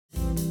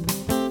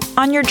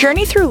On your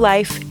journey through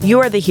life,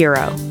 you are the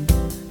hero.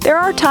 There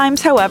are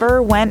times,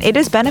 however, when it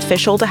is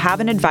beneficial to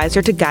have an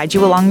advisor to guide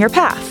you along your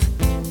path.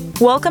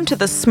 Welcome to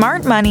the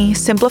Smart Money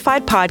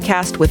Simplified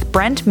podcast with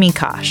Brent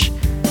Mikosh,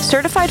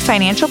 certified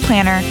financial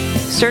planner,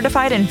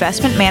 certified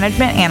investment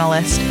management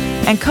analyst,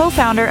 and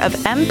co-founder of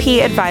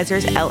MP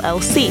Advisors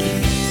LLC.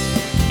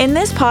 In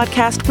this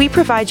podcast, we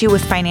provide you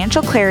with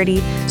financial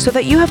clarity so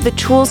that you have the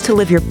tools to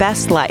live your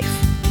best life.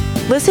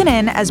 Listen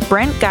in as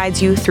Brent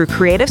guides you through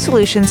creative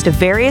solutions to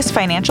various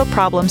financial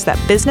problems that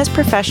business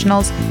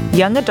professionals,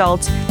 young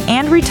adults,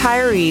 and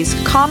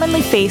retirees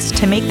commonly face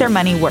to make their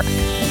money work.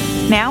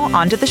 Now,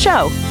 on to the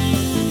show.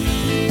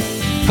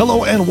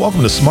 Hello and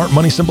welcome to Smart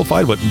Money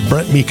Simplified with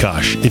Brent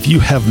Mikosh. If you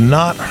have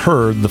not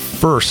heard the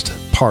first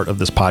part of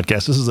this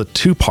podcast, this is a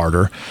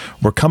two-parter.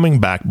 We're coming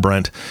back,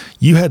 Brent.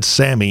 You had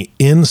Sami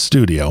in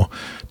studio.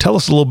 Tell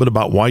us a little bit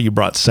about why you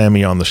brought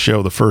Sami on the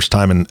show the first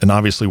time, and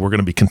obviously we're going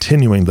to be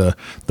continuing the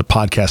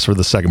podcast for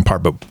the second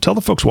part, but tell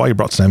the folks why you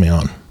brought Sami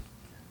on.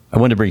 I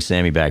wanted to bring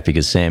Sami back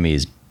because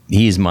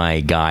he's my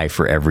guy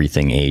for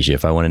everything Asia.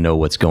 If I want to know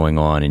what's going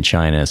on in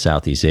China,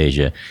 Southeast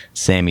Asia,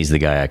 Sami's the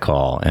guy I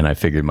call, and I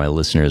figured my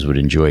listeners would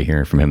enjoy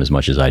hearing from him as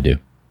much as I do.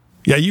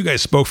 Yeah, you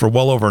guys spoke for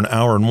well over an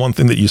hour, and one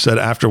thing that you said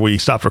after we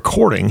stopped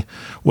recording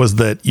was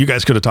that you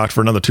guys could have talked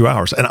for another 2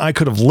 hours, and I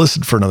could have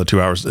listened for another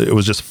 2 hours. It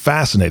was just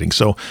fascinating.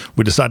 So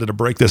we decided to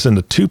break this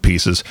into two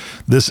pieces.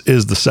 This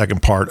is the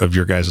second part of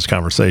your guys'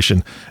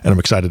 conversation, and I'm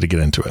excited to get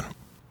into it.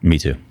 Me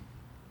too.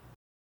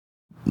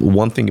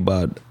 One thing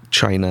about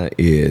China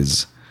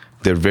is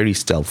they're very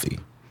stealthy.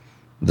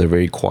 They're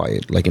very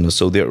quiet.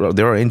 So there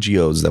are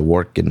NGOs that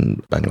work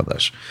in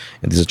Bangladesh,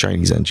 and these are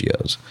Chinese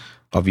NGOs.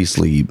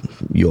 Obviously,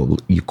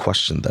 you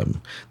question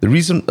them. The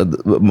reason,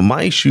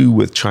 my issue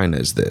with China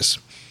is this.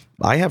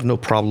 I have no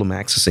problem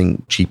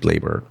accessing cheap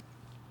labor,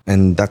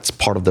 and that's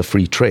part of the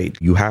free trade.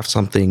 You have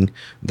something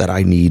that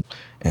I need,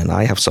 and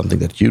I have something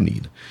that you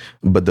need.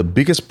 But the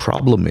biggest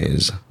problem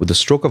is, with the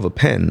stroke of a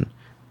pen,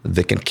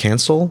 they can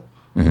cancel,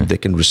 they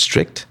can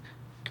restrict,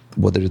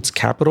 whether it's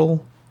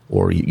capital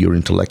or your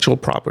intellectual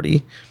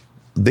property.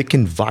 They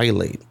can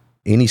violate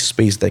any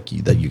space that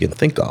you can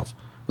think of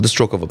with the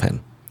stroke of a pen.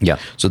 Yeah.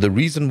 So the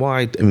reason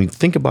why,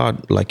 think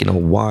about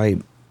why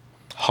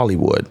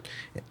Hollywood,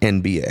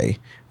 NBA,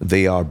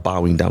 they are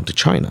bowing down to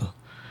China.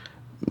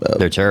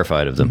 They're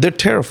terrified of them. They're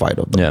terrified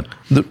of them.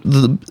 Yeah.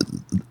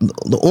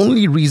 The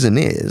only reason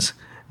is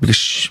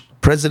because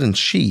President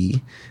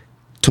Xi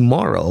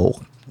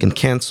tomorrow can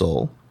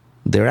cancel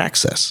their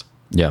access.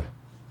 Yeah.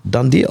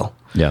 Done deal.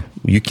 Yeah.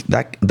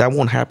 That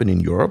won't happen in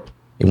Europe.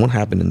 It won't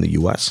happen in the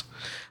US.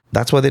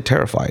 That's why they're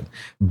terrified.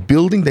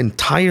 Building the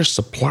entire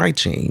supply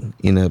chain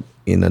in a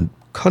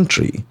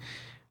country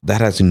that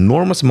has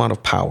enormous amount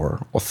of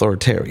power,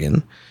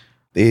 authoritarian,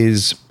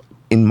 is,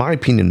 in my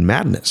opinion,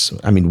 madness.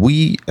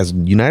 We as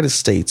United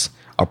States,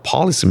 our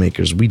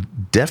policymakers, we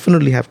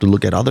definitely have to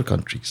look at other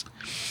countries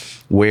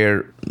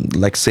where,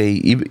 say,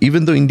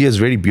 even though India is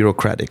very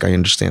bureaucratic, I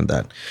understand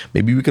that.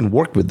 Maybe we can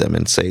work with them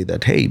and say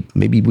that, hey,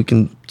 maybe we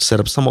can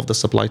set up some of the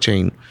supply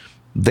chain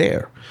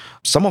there.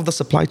 Some of the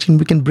supply chain,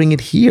 we can bring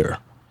it here.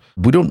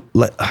 We don't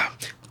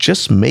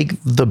just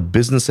make the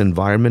business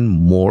environment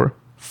more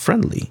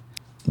friendly.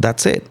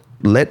 That's it.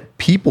 Let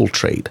people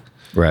trade.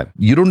 Right.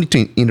 You don't need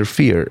to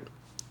interfere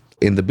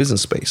in the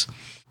business space.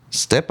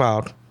 Step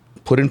out,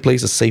 put in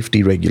place a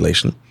safety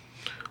regulation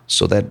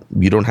so that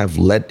you don't have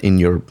lead in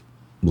your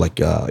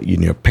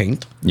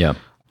paint. Yeah.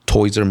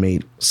 Toys are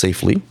made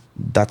safely.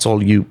 That's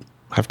all you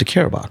have to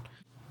care about.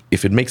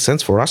 If it makes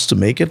sense for us to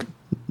make it,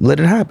 let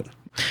it happen.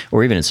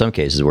 Or even in some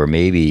cases where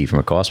maybe from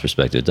a cost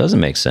perspective, it doesn't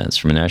make sense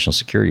from a national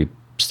security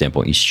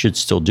standpoint, you should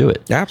still do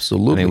it.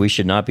 Absolutely. We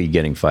should not be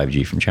getting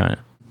 5G from China.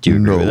 Do you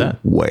agree with that?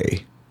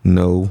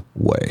 No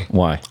way.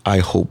 Why? I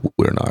hope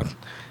we're not.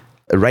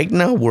 Right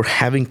now, we're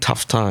having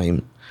tough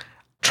time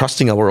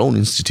trusting our own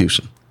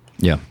institution.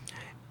 Yeah.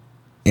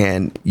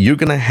 And you're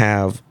going to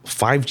have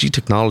 5G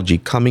technology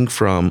coming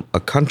from a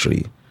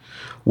country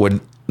where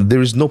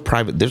there's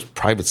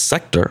private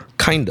sector,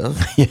 kind of.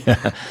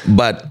 Yeah.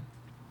 But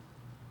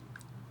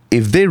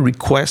if they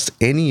request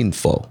any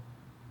info,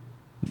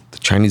 the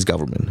Chinese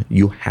government,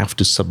 you have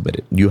to submit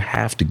it. You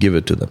have to give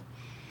it to them.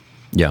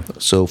 Yeah.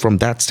 So from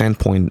that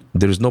standpoint,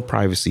 there is no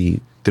privacy.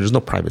 There is no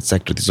private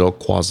sector. This is all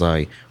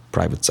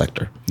quasi-private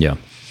sector. Yeah.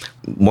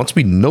 Once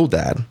we know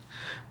that,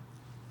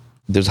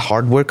 there's a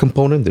hardware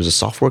component, there's a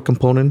software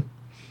component,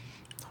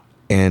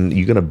 and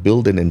you're going to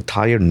build an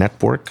entire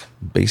network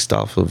based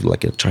off of a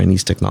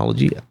Chinese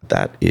technology.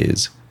 That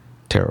is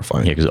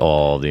terrifying. Yeah, because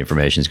all the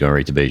information is going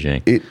right to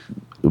Beijing.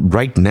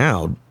 Right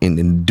now,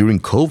 during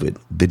COVID,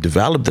 they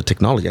developed the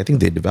technology. I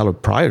think they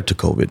developed prior to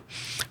COVID,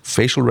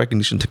 facial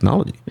recognition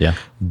technology. Yeah.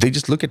 They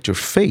just look at your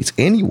face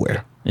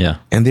anywhere. Yeah.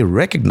 And they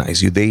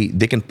recognize you. They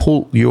can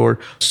pull your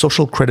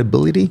social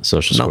credibility.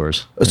 Social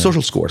scores.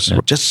 Social scores.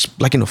 Just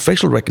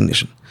facial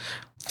recognition.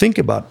 Think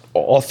about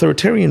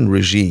authoritarian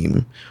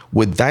regime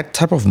with that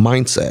type of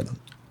mindset.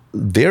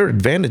 Their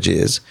advantage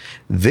is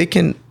they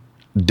can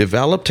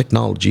develop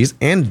technologies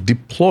and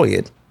deploy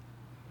it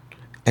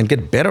and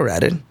get better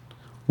at it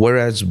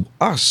Whereas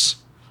us,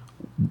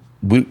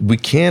 we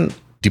can't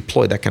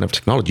deploy that kind of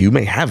technology. You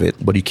may have it,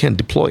 but you can't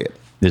deploy it.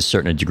 There's a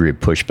certain degree of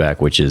pushback,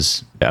 which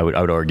is, I would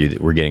argue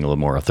that we're getting a little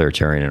more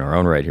authoritarian in our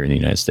own right here in the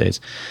United States.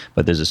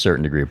 But there's a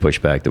certain degree of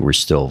pushback that we're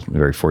still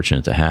very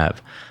fortunate to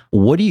have.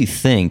 What do you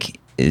think,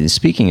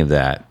 speaking of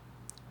that,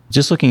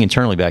 just looking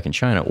internally back in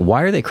China,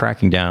 why are they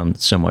cracking down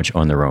so much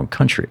on their own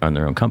country, on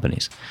their own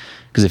companies?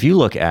 Because if you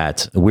look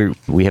at,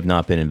 we have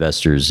not been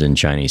investors in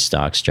Chinese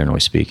stocks,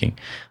 generally speaking.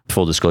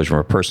 Full disclosure, from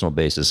a personal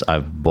basis,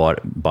 I've bought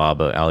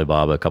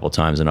Alibaba a couple of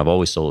times, and I've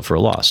always sold it for a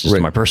loss. Just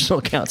my personal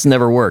account, it's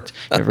never worked.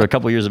 And for a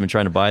couple of years, I've been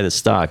trying to buy this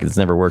stock, and it's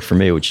never worked for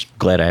me, which I'm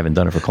glad I haven't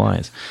done it for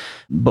clients.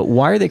 But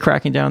why are they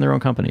cracking down their own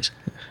companies?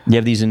 You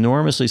have these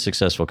enormously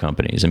successful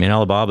companies. I mean,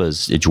 Alibaba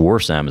it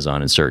dwarfs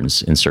Amazon in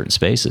certain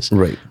spaces.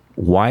 Right.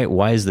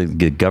 Why is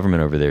the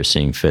government over there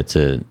seeing fit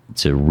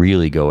to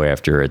really go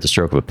after, at the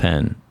stroke of a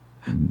pen,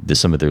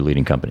 some of their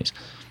leading companies?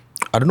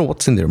 I don't know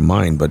what's in their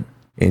mind, but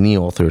any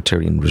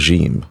authoritarian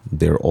regime,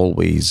 they're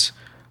always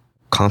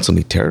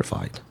constantly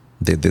terrified.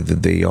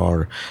 They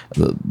are.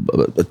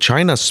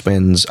 China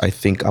spends, I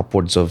think,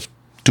 upwards of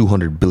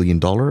 $200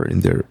 billion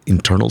in their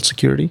internal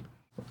security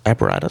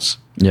apparatus.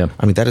 Yeah,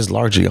 I mean that is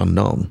largely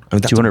unknown. I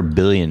mean, that's $200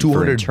 billion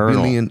for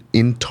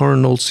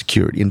internal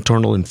security,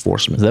 internal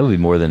enforcement. That would be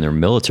more than their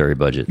military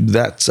budget.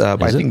 That's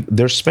I think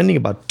they're spending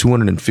about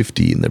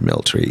 250 in their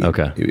military.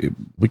 Okay,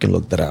 we can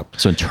look that up.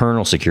 So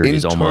internal security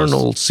is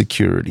almost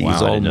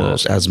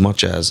as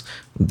much as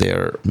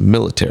their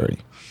military.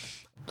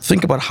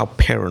 Think about how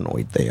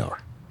paranoid they are.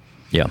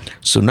 Yeah.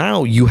 So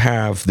now you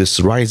have this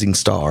rising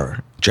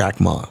star, Jack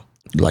Ma,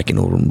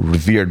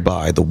 revered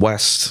by the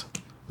West,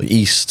 the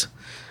East.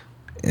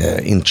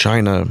 In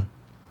China.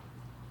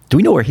 Do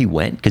we know where he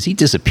went? Because he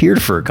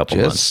disappeared for a couple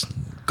months.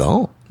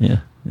 Gone.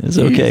 Yeah. It's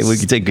okay. We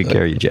can take good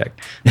care of you, Jack.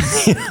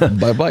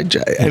 Bye-bye,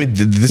 Jack. I mean,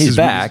 he's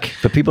back,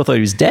 but people thought he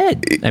was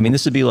dead. I mean,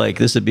 this would be like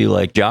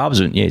Jobs.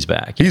 Yeah, he's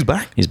back. He's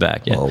back? He's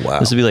back, yeah. Oh, wow.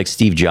 This would be like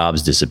Steve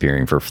Jobs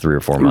disappearing for 3 or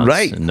 4 months.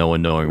 Right. And no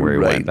one knowing where he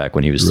went back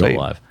when he was still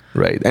alive.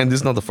 Right. And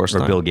this is not the first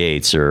time. Or Bill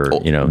Gates or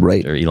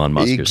Elon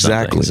Musk or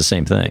something. It's the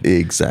same thing.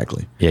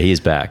 Exactly. Yeah,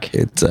 he's back.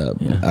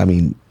 I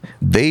mean,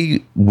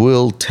 they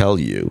will tell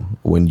you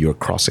when you're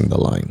crossing the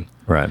line.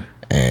 Right.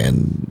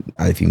 And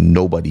I think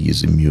nobody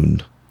is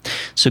immune.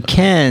 So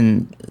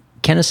can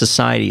a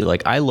society,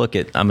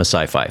 I'm a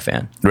sci-fi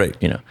fan. Right.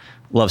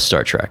 Love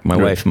Star Trek. My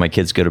wife and my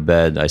kids go to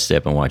bed. I stay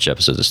up and watch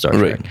episodes of Star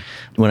Trek.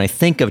 When I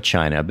think of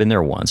China, I've been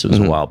there once. It was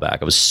a while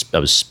back. I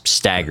was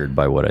staggered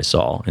by what I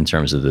saw in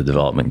terms of the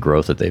development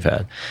growth that they've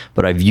had.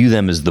 But I view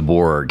them as the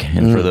Borg.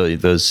 And for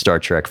those Star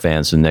Trek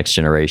fans from Next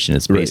Generation,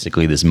 it's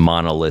basically this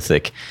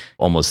monolithic,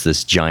 almost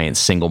this giant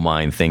single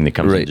mind thing that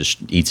comes and just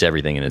eats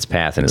everything in its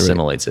path and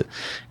assimilates it.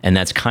 And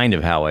that's kind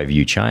of how I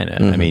view China.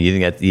 I mean, you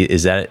think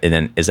is that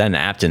an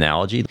apt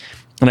analogy?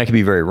 And I could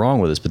be very wrong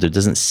with this, but there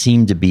doesn't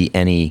seem to be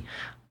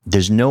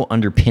there's no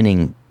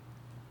underpinning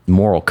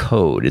moral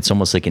code. It's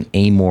almost like an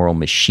amoral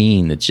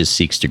machine that just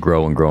seeks to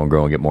grow and grow and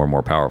grow and get more and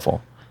more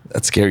powerful.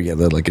 That's scary. Yeah,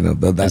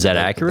 is that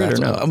accurate or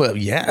no? Well,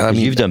 yeah. I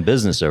mean, you've done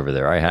business over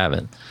there. I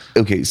haven't.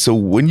 Okay, so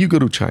when you go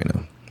to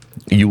China,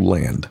 you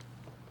land.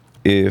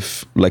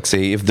 If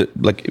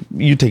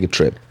you take a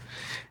trip,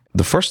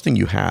 the first thing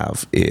you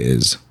have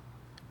is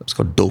it's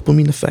called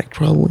dopamine effect.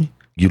 Probably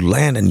you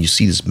land and you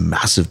see these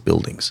massive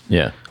buildings.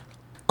 Yeah,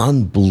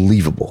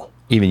 unbelievable.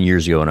 Even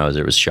years ago when I was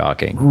there, it was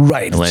shocking.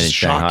 Right. I landed in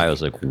Shanghai, I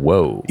was like,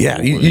 whoa.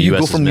 Yeah, you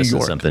go from New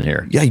York. Something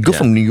here. Yeah, you go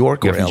from New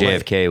York or from LA.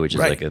 JFK, which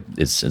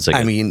is it's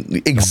like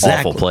an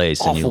exactly. awful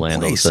place, and you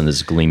land all of a sudden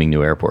this gleaming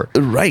new airport.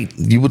 Right.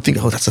 You would think,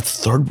 that's a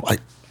third.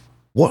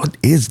 What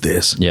is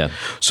this? Yeah.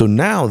 So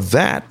now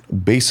that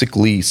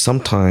basically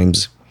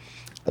sometimes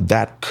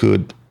that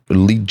could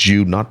lead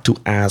you not to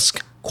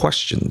ask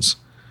questions.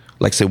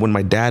 Like say when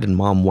my dad and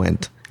mom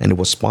went and it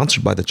was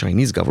sponsored by the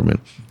Chinese government,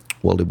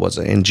 well, it was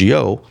an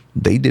NGO.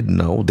 They didn't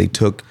know. They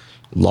took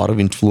a lot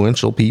of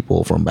influential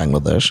people from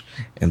Bangladesh,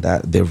 and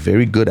that they're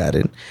very good at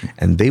it.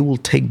 And they will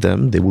take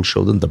them. They will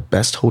show them the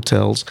best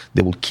hotels.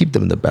 They will keep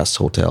them in the best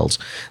hotels.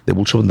 They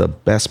will show them the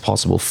best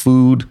possible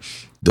food.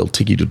 They'll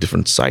take you to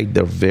different sites.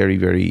 They're very,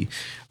 very.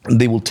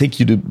 They will take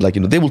you to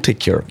they will take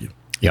care of you.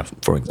 Yeah.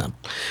 For example,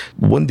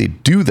 when they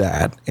do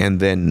that, and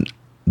then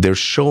they're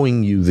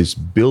showing you these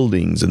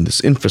buildings and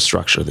this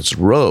infrastructure, this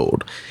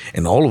road,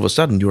 and all of a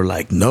sudden you're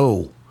like,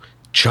 no.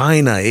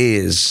 China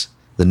is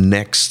the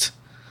next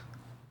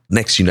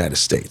United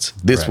States.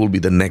 This will be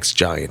the next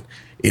giant.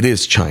 It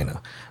is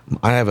China.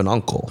 I have an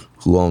uncle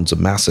who owns a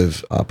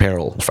massive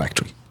apparel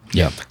factory.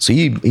 Yeah. So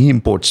he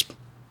imports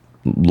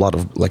a lot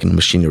of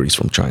machineries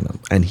from China,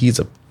 and he's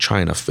a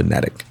China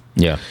fanatic.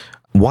 Yeah.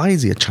 Why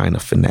is he a China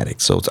fanatic?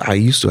 So I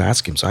used to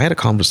ask him. So I had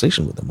a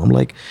conversation with him. I'm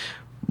like,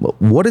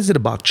 what is it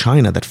about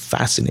China that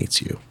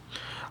fascinates you?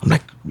 I'm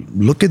like,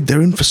 look at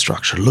their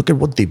infrastructure. Look at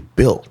what they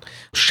built.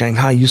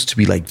 Shanghai used to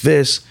be like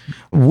this.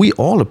 We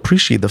all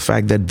appreciate the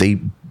fact that they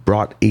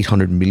brought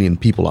 800 million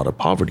people out of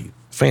poverty.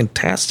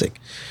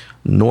 Fantastic.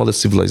 No other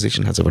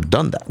civilization has ever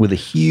done that. With a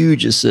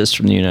huge assist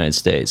from the United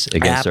States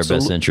against our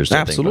best interest,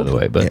 I think, by the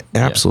way. But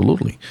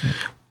absolutely. Yeah.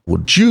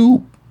 would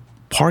you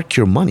park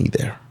your money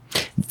there?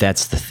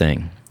 That's the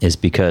thing, is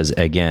because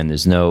again,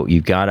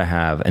 you've got to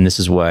have, and this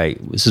is why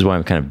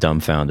I'm kind of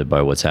dumbfounded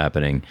by what's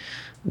happening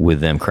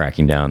with them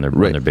cracking down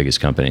on their biggest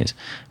companies,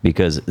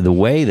 because the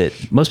way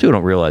that most people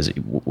don't realize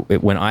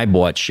when I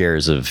bought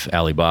shares of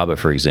Alibaba,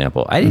 for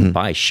example, I didn't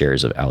buy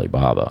shares of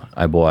Alibaba.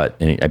 I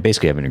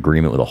basically have an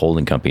agreement with a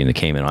holding company in the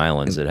Cayman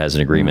Islands that has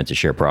an agreement to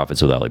share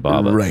profits with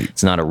Alibaba. Right.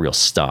 It's not a real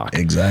stock.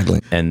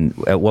 Exactly. And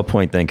at what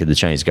point then could the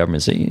Chinese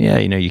government say, yeah,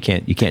 you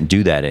can't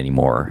do that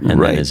anymore?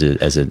 And then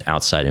as an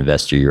outside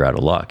investor, you're out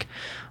of luck.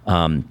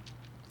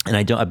 And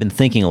I've been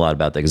thinking a lot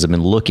about that because I've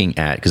been looking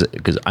at,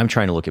 because I'm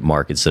trying to look at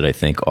markets that I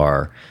think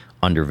are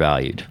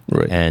undervalued.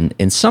 Right.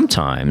 And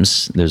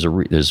sometimes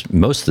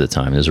most of the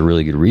time there's a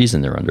really good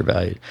reason they're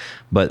undervalued.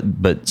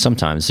 But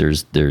sometimes there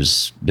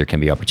can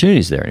be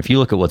opportunities there. And if you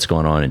look at what's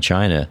going on in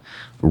China,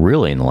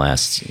 really in the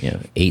last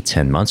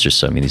 8-10 months or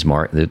so, I mean,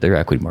 their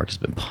equity market has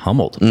been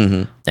pummeled.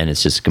 And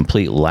it's just a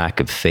complete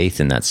lack of faith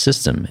in that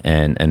system.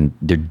 And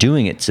they're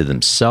doing it to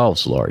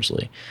themselves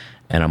largely.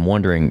 And I'm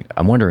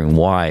wondering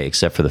why,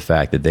 except for the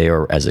fact that they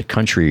are, as a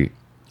country,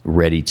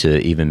 ready to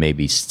even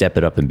maybe step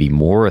it up and be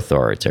more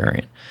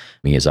authoritarian.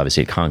 Because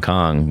obviously Hong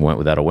Kong went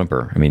without a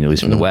whimper. I mean, at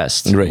least from the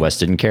West. Right. The West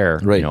didn't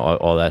care. Right.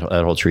 All that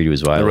whole treaty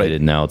was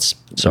violated. And now it's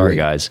sorry,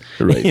 guys.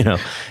 Right.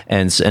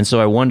 And so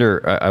I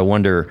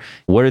wonder,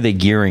 what are they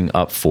gearing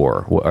up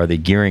for? Are they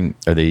trying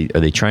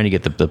to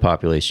get the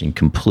population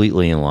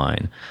completely in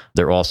line?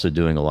 They're also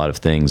doing a lot of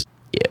things.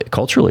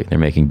 Culturally, they're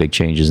making big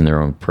changes in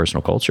their own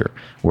personal culture,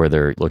 where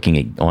they're looking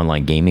at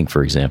online gaming,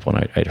 for example.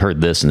 And I'd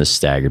heard this, and this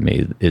staggered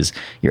me, is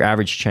your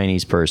average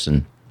Chinese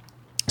person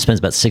spends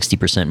about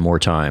 60% more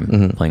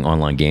time playing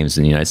online games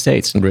in the United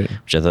States,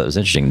 which I thought was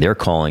interesting. They're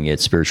calling it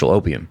spiritual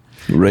opium,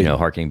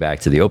 harkening back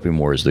to the Opium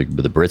Wars, the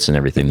Brits and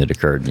everything that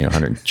occurred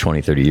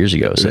 120, 30 years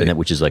ago,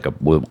 which is like a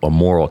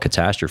moral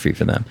catastrophe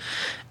for them.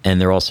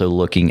 And they're also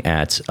looking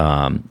at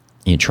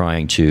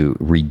trying to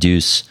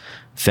reduce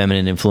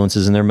feminine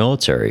influences in their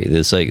military.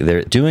 It's like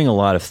they're doing a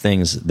lot of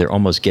things. They're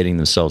almost getting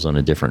themselves on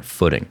a different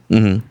footing.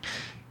 And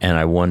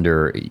I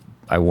wonder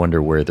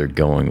where they're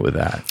going with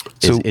that.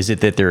 Is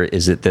it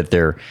that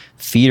their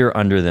feet are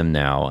under them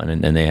now,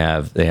 and they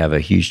have a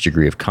huge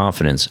degree of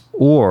confidence,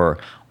 or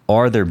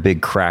are there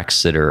big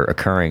cracks that are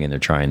occurring and they're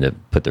trying to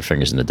put their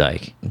fingers in the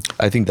dike?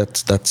 I think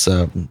that's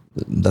an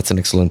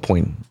excellent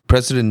point.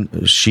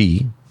 President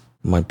Xi,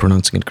 am I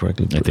pronouncing it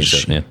correctly? I think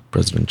so, yeah.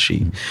 President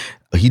Xi,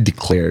 he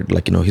declared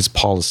his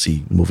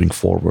policy moving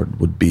forward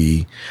would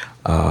be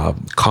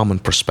common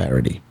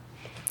prosperity.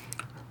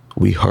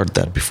 We heard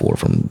that before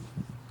from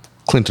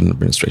Clinton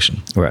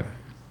administration. Right.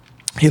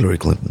 Hillary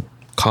Clinton,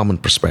 common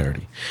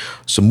prosperity.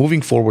 So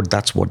moving forward,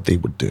 that's what they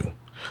would do.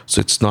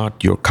 So it's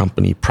not your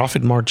company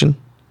profit margin,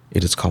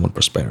 it is common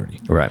prosperity.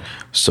 Right.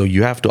 So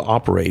you have to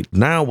operate.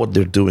 Now what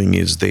they're doing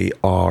is they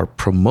are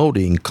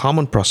promoting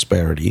common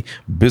prosperity,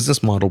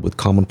 business model with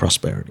common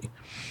prosperity,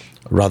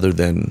 rather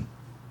than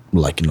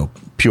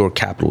pure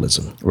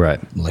capitalism. Right.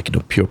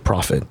 Pure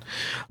profit.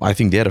 I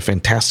think they had a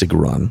fantastic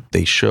run.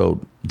 They showed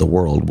the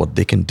world what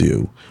they can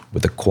do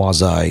with a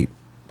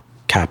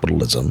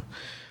quasi-capitalism.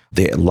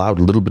 They allowed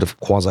a little bit of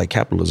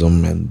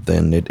quasi-capitalism, and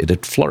then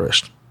it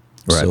flourished.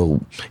 Right.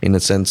 So in a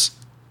sense,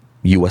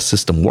 U.S.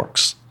 system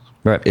works.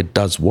 Right. It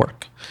does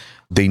work.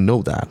 They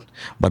know that.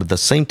 But at the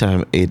same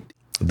time,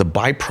 the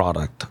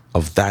byproduct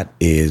of that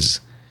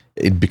is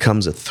it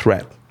becomes a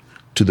threat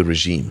to the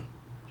regime.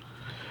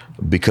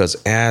 Because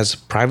as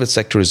private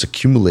sector is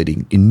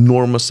accumulating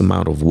enormous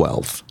amount of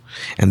wealth,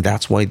 and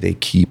that's why they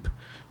keep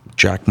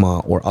Jack Ma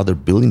or other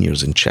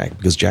billionaires in check,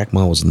 because Jack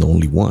Ma wasn't the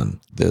only one.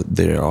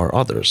 There are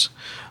others.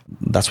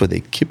 That's why they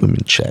keep them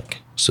in check.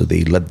 So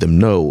they let them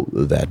know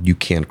that you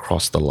can't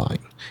cross the line.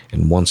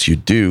 And once you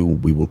do,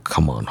 we will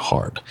come on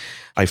hard.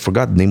 I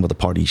forgot the name of the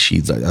party,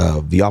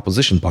 the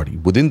opposition party.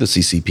 Within the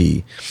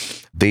CCP,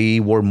 they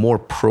were more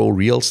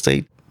pro-real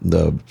estate.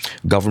 The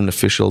government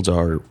officials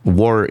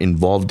were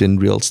involved in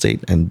real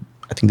estate, and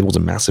I think there was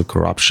a massive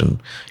corruption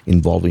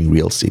involving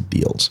real estate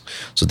deals.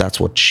 So that's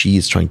what she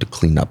is trying to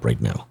clean up right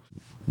now.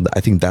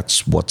 I think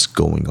that's what's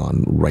going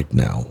on right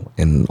now,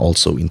 and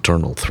also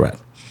internal threat.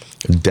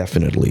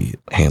 Definitely,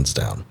 hands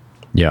down.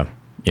 Yeah.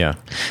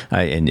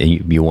 And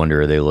you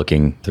wonder, they're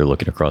looking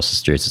across the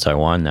Straits of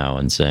Taiwan now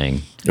and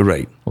saying,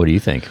 right. What do you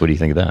think? What do you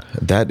think of that?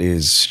 That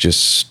is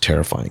just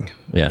terrifying.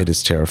 Yeah. It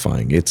is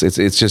terrifying. It's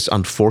just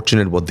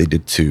unfortunate what they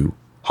did to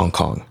Hong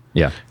Kong.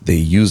 Yeah. They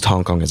used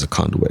Hong Kong as a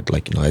conduit.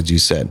 As you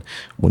said,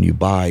 when you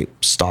buy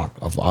stock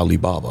of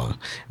Alibaba,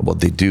 what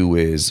they do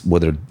is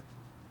we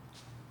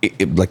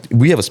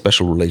have a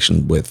special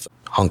relation with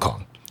Hong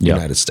Kong,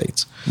 United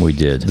States. We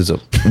did.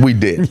 We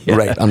did,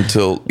 right,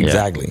 until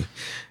exactly.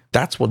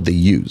 That's what they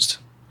used.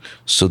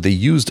 So they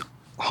used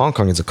Hong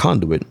Kong as a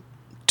conduit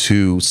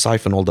to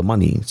siphon all the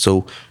money.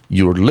 So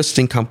you're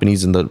listing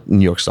companies in the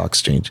New York Stock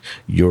Exchange.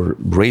 You're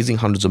raising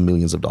hundreds of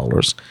millions of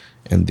dollars,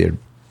 and they're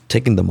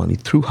taking the money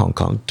through Hong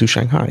Kong to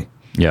Shanghai.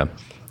 Yeah.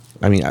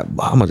 I mean,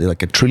 how much?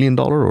 Like $1 trillion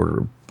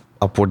or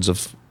upwards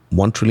of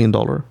 $1 trillion?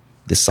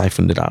 They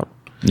siphoned it out.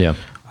 Yeah.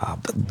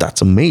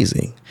 That's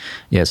amazing.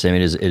 Yes, I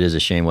mean, it is a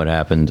shame what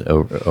happened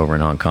over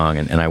in Hong Kong.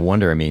 And I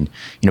wonder, I mean,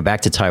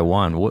 back to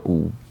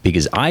Taiwan,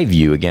 because I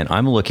view, again,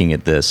 I'm looking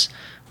at this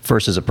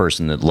first as a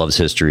person that loves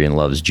history and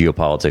loves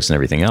geopolitics and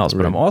everything else.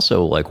 But I'm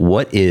also like,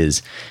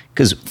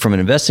 because from an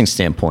investing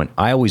standpoint,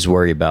 I always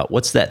worry about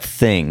what's that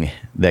thing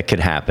that could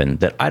happen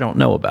that I don't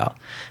know about.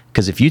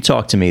 Because if you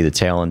talk to me the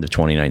tail end of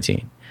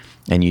 2019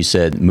 and you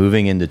said,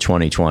 moving into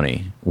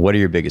 2020, what are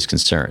your biggest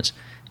concerns?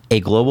 A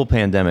global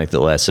pandemic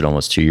that lasted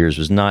almost 2 years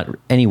was not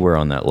anywhere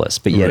on that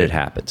list, but yet it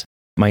happened.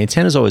 My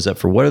antenna is always up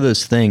for what are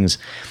those things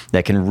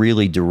that can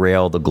really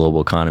derail the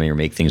global economy or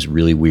make things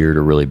really weird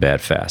or really bad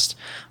fast.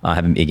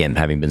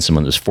 Having been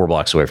someone who's 4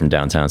 blocks away from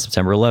downtown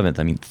September 11th,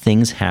 I mean,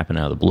 things happen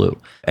out of the blue.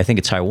 I think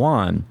of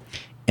Taiwan,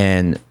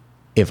 and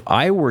if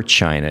I were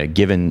China,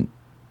 given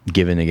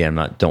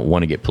again, don't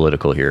want to get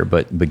political here,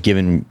 but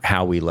given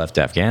how we left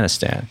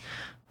Afghanistan,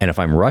 and if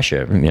I'm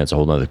Russia, it's a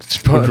whole nother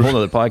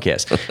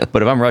podcast.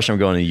 But if I'm Russia, I'm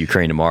going to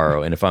Ukraine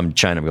tomorrow. And if I'm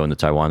China, I'm going to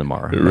Taiwan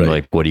tomorrow. Right. I'm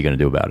like, what are you going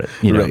to do about it?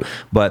 Right.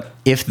 But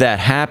if that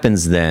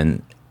happens,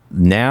 then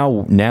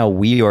now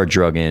we are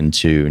drug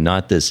into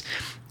not this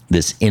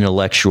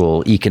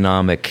intellectual,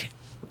 economic,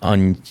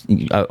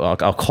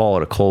 I'll call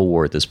it a Cold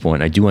War at this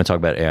point. I do want to talk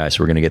about AI,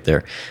 so we're going to get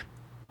there.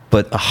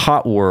 But a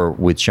hot war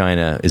with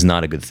China is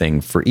not a good thing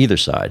for either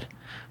side.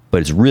 But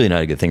it's really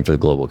not a good thing for the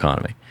global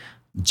economy.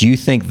 Do you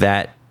think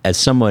that, as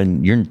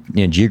someone,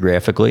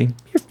 geographically,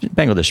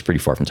 Bangladesh is pretty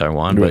far from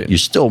Taiwan, but you're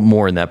still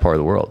more in that part of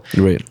the world.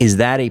 Right. Is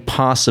that a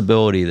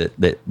possibility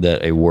that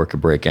a war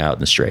could break out in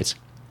the Straits?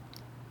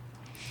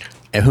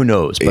 And who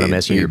knows? But I'm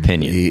asking your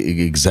opinion.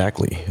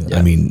 Exactly. Yeah.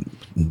 I mean,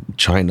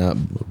 China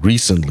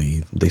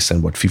recently, they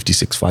sent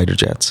 56 fighter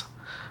jets.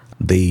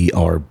 They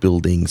are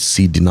building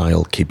sea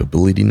denial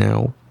capability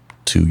now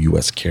to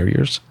U.S.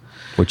 carriers.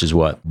 Which is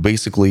what?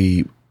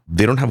 Basically,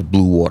 they don't have a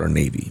blue water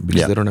navy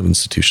because they don't have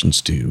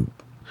institutions to.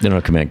 They don't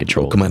have command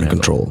and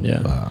control.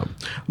 Yeah.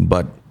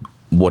 But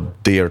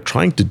what they are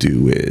trying to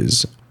do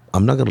is,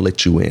 I'm not going to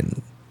let you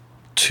in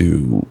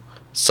to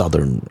South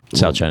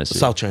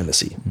China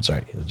Sea.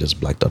 Sorry, I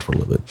just blacked out for a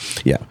little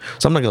bit. Yeah.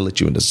 So I'm not going to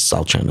let you into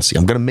South China Sea.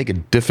 I'm going to make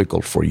it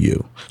difficult for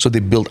you. So they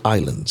built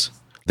islands.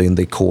 Then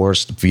they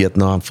coerced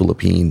Vietnam,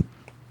 Philippines,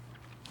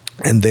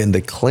 and then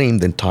they claimed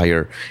the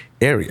entire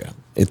area.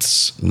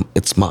 It's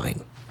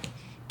mine,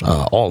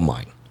 all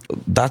mine.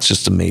 That's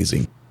just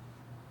amazing.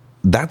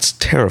 That's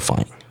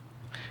terrifying.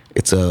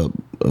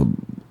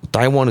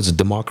 Taiwan is a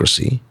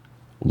democracy,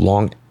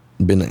 long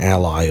been an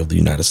ally of the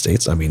United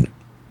States. I mean,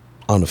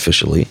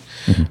 unofficially,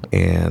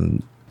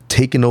 and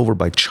taken over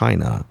by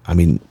China. I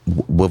mean,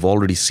 we've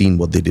already seen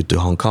what they did to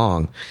Hong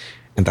Kong,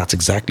 and that's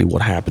exactly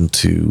what happened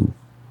to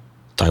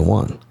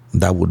Taiwan.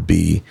 That would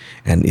be,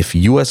 and if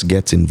U.S.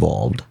 gets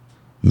involved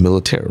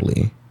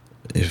militarily,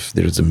 if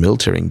there's a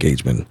military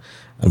engagement,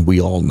 and we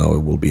all know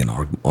it will be an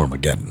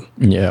Armageddon.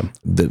 Yeah,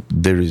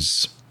 there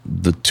is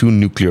the two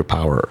nuclear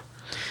power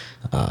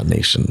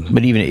nation.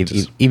 But even if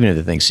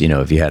the things,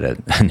 if you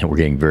had I know we're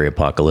getting very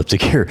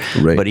apocalyptic here,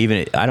 but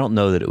I don't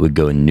know that it would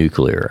go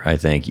nuclear. I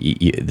think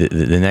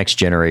the next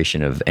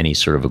generation of any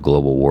sort of a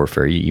global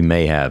warfare, you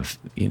may have,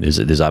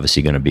 there's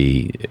obviously going to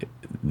be,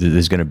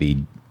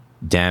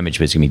 damage,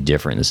 but it's going to be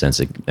different in the sense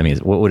that, I mean,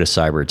 what would a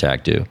cyber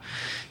attack do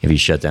if you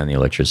shut down the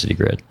electricity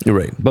grid? You're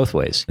right. Both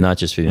ways, not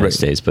just for the United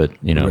States, but,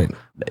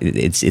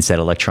 it's that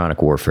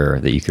electronic warfare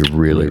that you could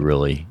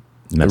really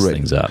mess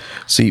things up.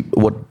 See,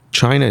 what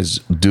China is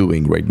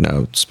doing right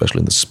now, especially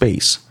in the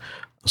space,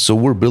 so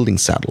we're building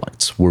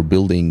satellites. We're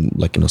building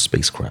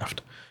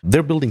spacecraft.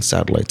 They're building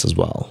satellites as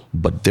well,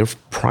 but they're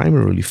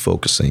primarily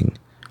focusing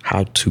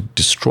how to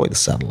destroy the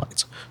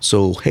satellites.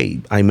 So,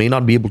 hey, I may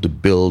not be able to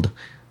build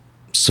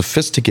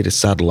sophisticated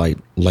satellite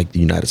like the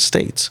United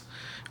States.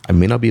 I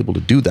may not be able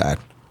to do that,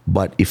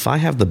 but if I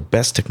have the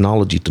best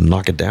technology to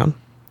knock it down,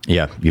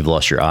 you've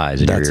lost your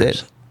eyes and your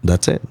ears.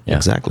 That's it. Yeah.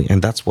 Exactly.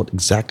 And that's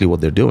exactly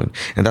what they're doing.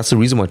 And that's the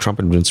reason why Trump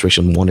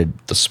administration wanted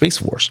the Space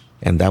Force.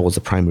 And that was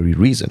the primary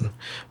reason,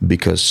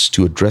 because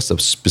to address a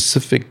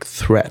specific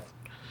threat,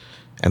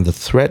 and the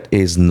threat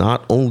is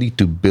not only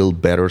to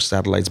build better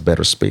satellites,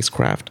 better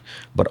spacecraft,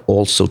 but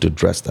also to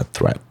address that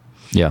threat.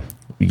 Yeah.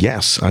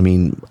 Yes. I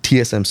mean,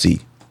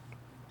 TSMC.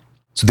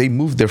 So they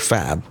moved their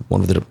fab,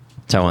 one of the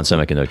Taiwan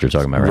Semiconductor you're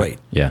talking about, right? Right.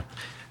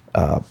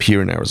 Yeah.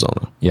 Here in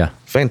Arizona. Yeah.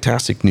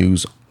 Fantastic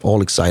news.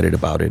 All excited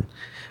about it.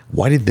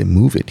 Why did they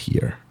move it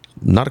here?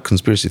 Not a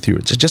conspiracy theory.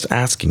 It's just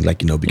asking,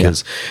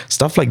 because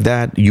stuff like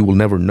that you will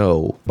never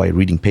know by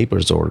reading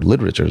papers or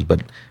literatures.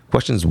 But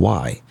question is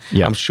why?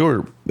 Yeah. I'm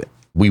sure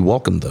we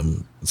welcome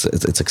them.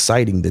 It's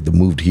exciting that they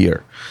moved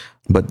here,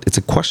 but it's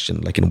a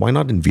question. Why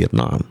not in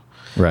Vietnam?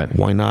 Right.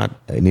 Why not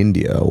in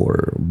India?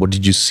 Or what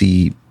did you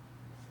see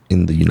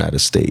in the United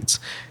States?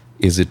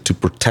 Is it to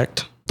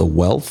protect the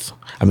wealth?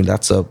 I mean,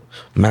 that's a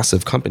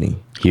massive company.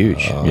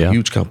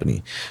 Huge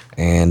company.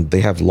 And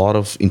they have a lot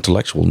of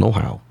intellectual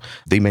know-how.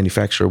 They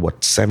manufacture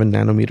 7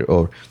 nanometer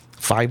or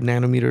 5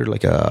 nanometer,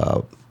 like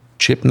a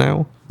chip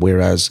now,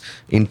 whereas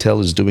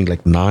Intel is doing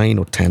 9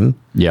 or 10.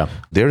 Yeah.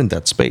 They're in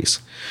that space.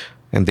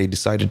 And they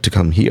decided to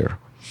come here.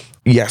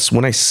 Yes,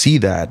 when I see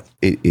that,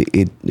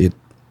 it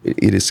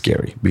is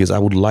scary because I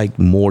would like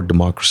more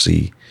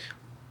democracy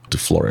to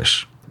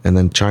flourish. And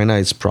then China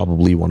is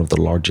probably one of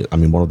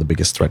the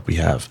biggest threat we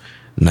have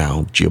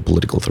now,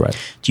 geopolitical threat.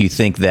 Do you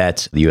think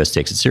that the U.S.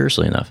 takes it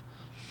seriously enough?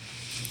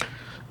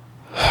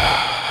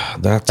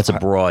 That's a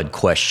broad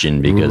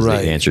question because the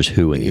answer is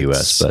who in the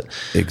U.S. But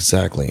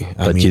exactly.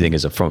 But do you think,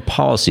 from a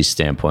policy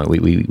standpoint,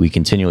 we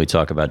continually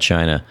talk about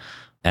China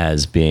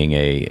as being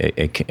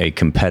a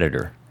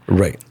competitor,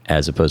 right,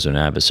 as opposed to an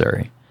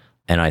adversary?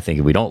 And I think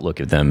if we don't look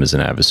at them as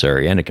an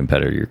adversary and a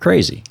competitor, you're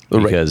crazy,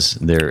 because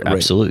they're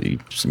absolutely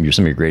some of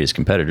your greatest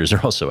competitors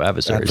are also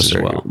adversaries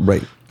as well.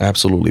 Right,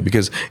 absolutely.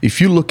 Because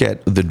if you look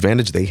at the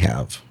advantage they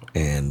have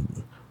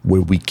and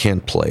where we can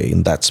play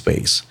in that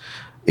space,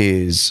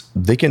 is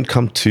they can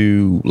come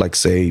to, like,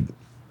 say,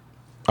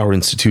 our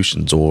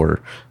institutions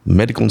or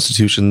medical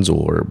institutions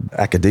or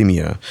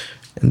academia,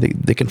 and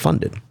they can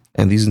fund it.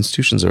 And these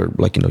institutions are,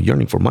 like,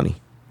 yearning for money.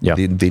 Yeah,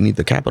 they need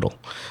the capital.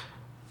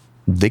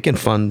 They can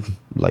fund,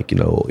 like,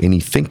 any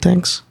think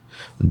tanks.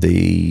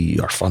 They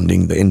are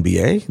funding the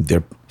NBA.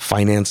 They're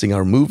financing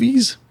our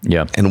movies.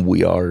 Yeah, and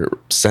we are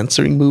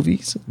censoring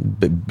movies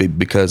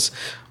because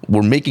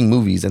we're making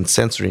movies and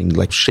censoring,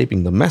 like,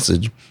 shaping the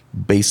message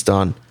based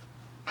on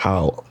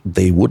how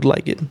they would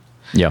like it.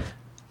 Yeah.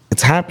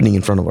 It's happening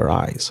in front of our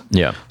eyes.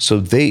 Yeah.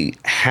 So they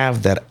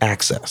have that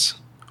access.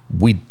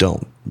 We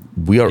don't.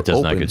 We are open. It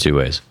does not go two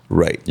ways.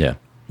 Right. Yeah.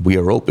 We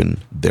are open.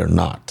 They're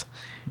not.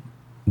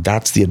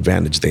 That's the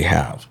advantage they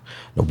have.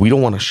 Now, we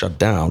don't want to shut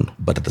down,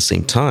 but at the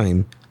same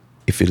time,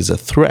 if it is a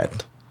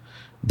threat,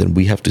 then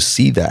we have to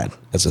see that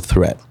as a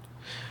threat.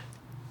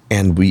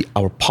 And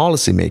our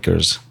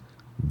policymakers,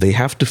 they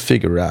have to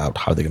figure out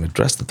how they're going to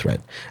address the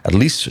threat. At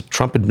least the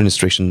Trump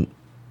administration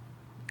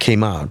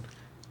came out,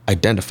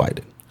 identified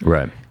it.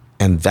 Right.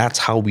 And that's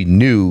how we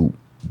knew.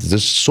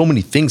 There's so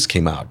many things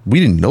came out. We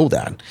didn't know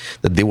that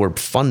they were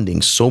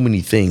funding so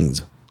many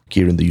things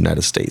here in the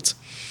United States.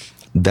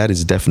 That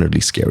is definitely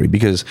scary,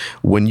 because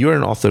when you're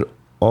an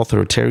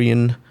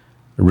authoritarian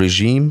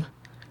regime,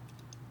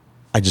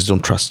 I just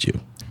don't trust you.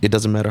 It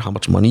doesn't matter how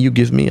much money you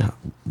give me,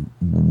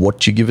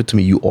 what you give it to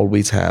me, you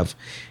always have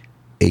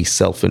a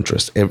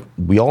self-interest.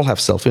 We all have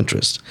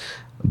self-interest,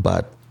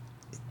 but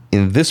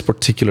in this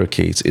particular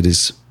case, it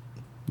is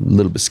a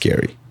little bit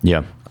scary.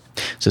 Yeah.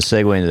 So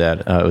segue into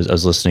that, I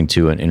was listening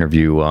to an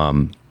interview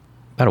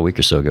about a week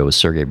or so ago with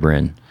Sergey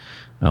Brin,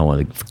 one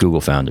of the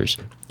Google founders,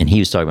 and he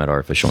was talking about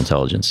artificial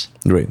intelligence.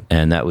 Right.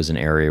 And that was an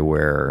area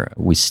where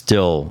we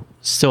still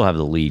have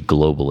the lead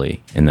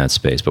globally in that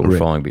space, but we're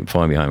falling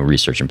behind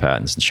research and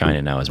patents. And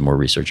China now has more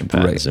research and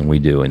patents than we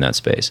do in that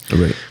space.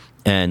 Right.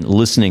 And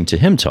listening to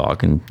him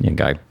talk, and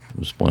guy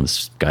was one of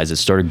the guys that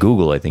started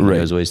Google, I think he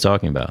knows what he's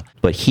talking about.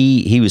 But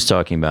he was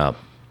talking about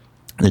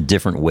the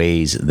different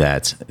ways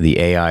that the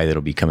AI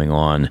that'll be coming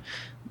on,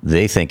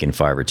 they think in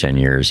 5 or 10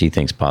 years, he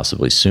thinks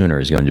possibly sooner,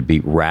 is going to be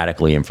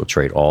radically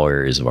infiltrate all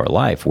areas of our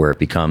life, where it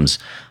becomes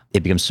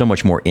so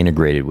much more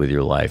integrated with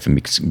your life,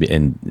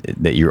 and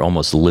that you're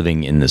almost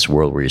living in this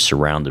world where you're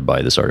surrounded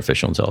by this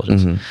artificial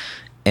intelligence. Mm-hmm.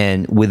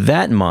 And with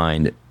that in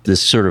mind,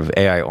 this sort of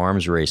AI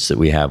arms race that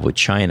we have with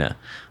China,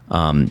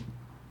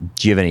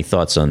 do you have any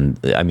thoughts on,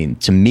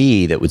 to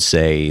me, that would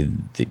say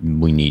that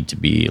we need to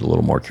be a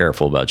little more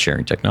careful about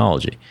sharing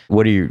technology.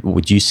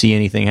 Would you see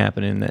anything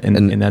happen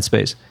in that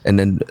space? And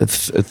then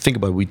think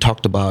about it. We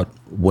talked about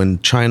when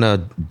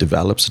China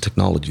develops a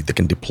technology, they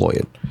can deploy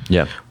it.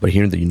 Yeah. But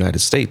here in the United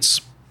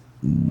States,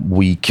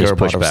 we care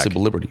about our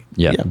civil liberty.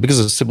 Yeah, because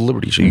of civil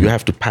liberty. So you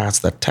have to pass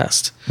that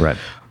test. Right.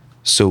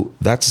 So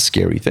that's a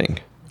scary thing,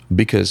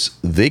 because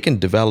they can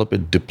develop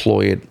it,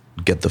 deploy it,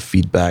 get the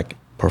feedback,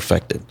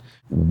 perfect it.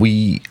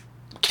 We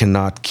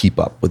cannot keep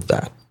up with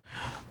that.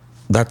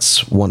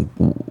 That's one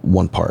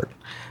part.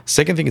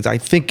 Second thing is, I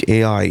think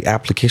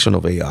application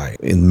of AI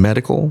in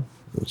medical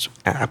is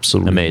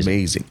absolutely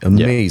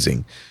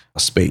amazing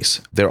space.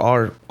 There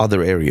are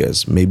other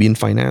areas, maybe in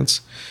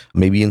finance,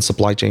 maybe in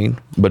supply chain,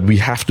 but we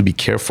have to be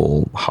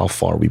careful how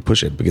far we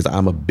push it, because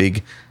I'm a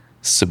big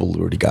civil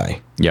liberty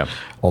guy. Yeah.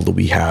 Although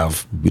we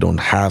don't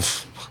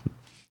have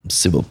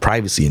civil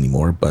privacy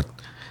anymore, but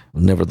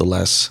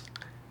nevertheless,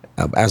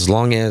 as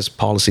long as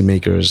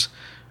policymakers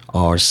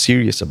are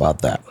serious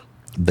about that,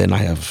 then I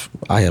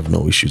have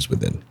no issues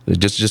with it.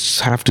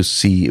 Just have to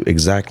see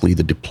exactly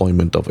the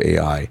deployment of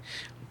AI,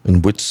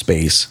 in which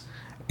space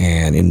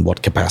and in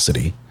what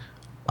capacity.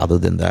 Other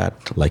than that,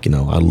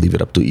 I'll leave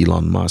it up to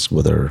Elon Musk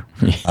whether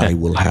I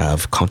will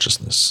have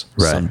consciousness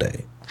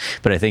someday.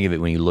 But I think of it,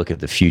 when you look at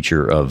the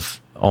future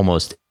of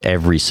almost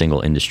every single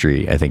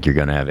industry, I think you're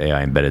going to have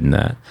AI embedded in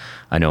that.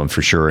 I know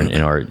for sure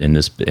in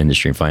this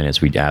industry in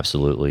finance, we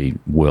absolutely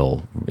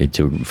will,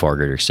 to a far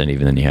greater extent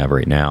even than you have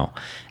right now.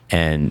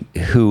 And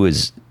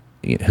who's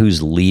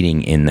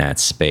leading in that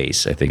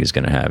space, I think, is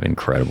going to have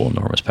incredible,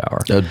 enormous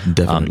power.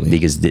 Definitely.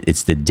 Because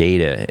it's the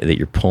data that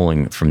you're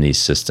pulling from these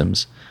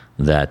systems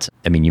that,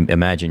 you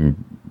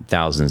imagine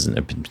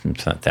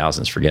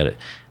forget it,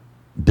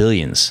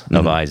 billions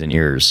of eyes and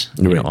ears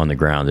on the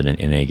ground in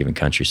any given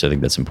country. So I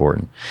think that's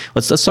important.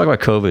 Let's talk about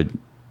COVID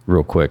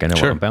real quick. I know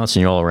Sure. I'm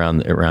bouncing you all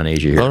around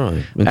Asia here. All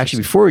right.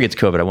 Actually, before we get to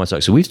COVID, I want to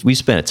talk. So we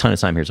spent a ton of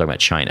time here talking about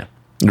China.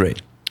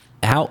 Great.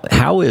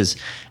 How is,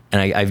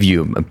 and I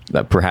view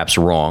perhaps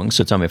wrong,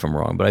 so tell me if I'm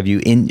wrong, but I view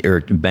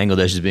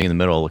Bangladesh as being in the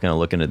middle, kind of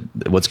looking at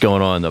what's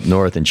going on up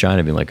north in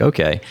China, being like,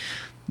 okay,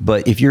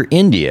 but if you're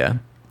India,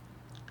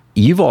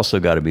 you've also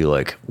got to be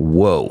like,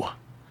 whoa,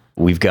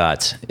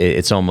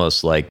 it's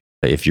almost like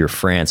if you're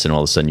France and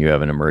all of a sudden you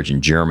have an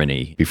emergent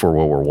Germany before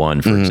World War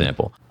I, for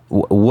example.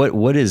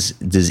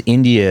 Does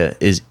India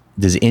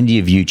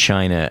view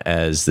China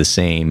as the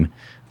same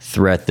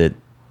threat that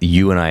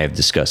you and I have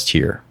discussed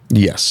here?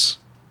 Yes,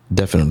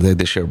 definitely.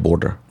 They share a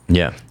border.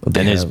 Yeah, and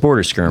there's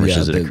border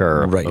skirmishes that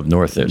occur up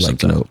north there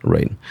sometimes.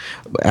 Right.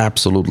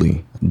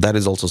 Absolutely. That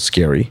is also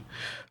scary.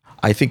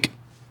 I think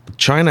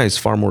China is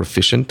far more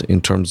efficient in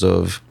terms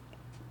of,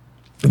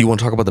 you want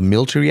to talk about the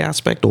military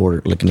aspect,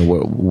 or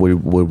where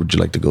would you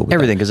like to go with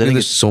everything? Because I think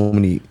there's so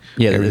many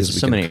there's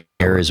so many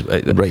areas.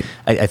 Right.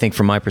 I think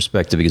from my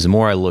perspective, because the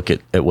more I look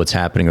at what's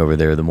happening over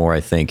there, the more I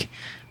think,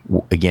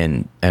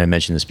 again, and I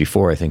mentioned this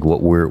before, I think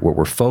what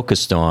we're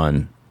focused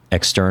on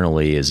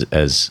externally as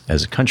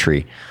a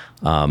country,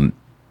 I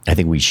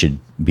think we should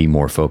be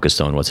more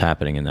focused on what's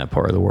happening in that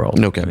part of the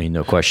world. Okay. I mean,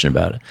 no question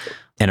about it.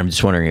 And I'm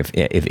just wondering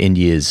if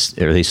India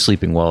are they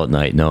sleeping well at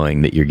night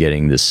knowing that you're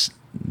getting this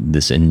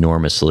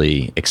enormous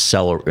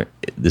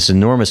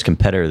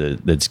competitor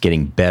that's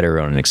getting better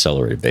on an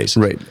accelerated basis.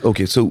 Right.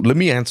 Okay. So let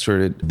me answer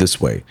it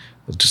this way.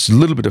 Just a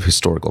little bit of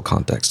historical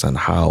context on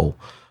how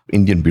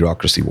Indian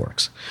bureaucracy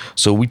works.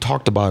 So we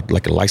talked about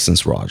like a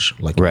license Raj,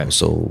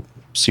 so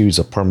series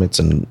of permits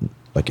and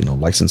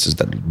licenses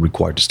that are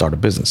required to start a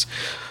business.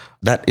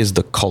 That is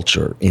the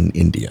culture in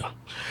India.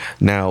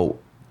 Now,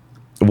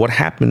 what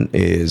happened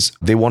is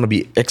they want to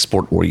be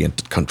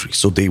export-oriented country.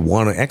 So they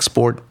want to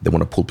export, they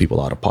want to pull people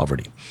out of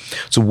poverty.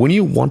 So when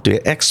you want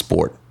to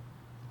export,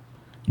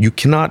 you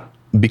cannot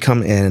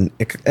become an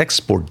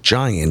export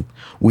giant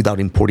without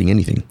importing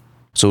anything.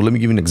 So let me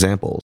give you an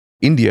example.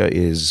 India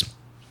is,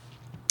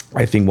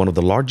 I think, one of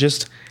the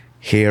largest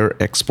hair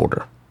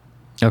exporter.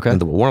 Okay. In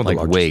the world. One of the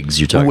largest. Wigs,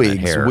 you're talking about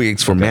hair.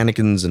 Wigs for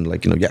mannequins and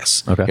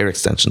yes, hair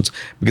extensions.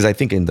 Because I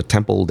think in the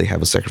temple they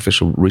have a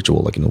sacrificial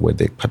ritual, where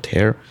they cut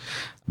hair.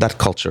 That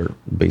culture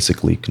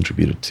basically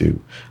contributed to,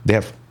 they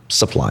have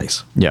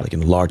supplies,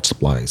 large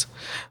supplies.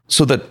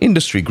 So that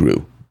industry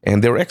grew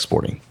and they're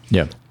exporting.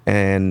 Yeah.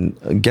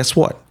 And guess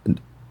what?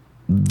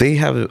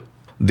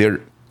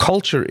 Their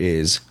culture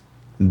is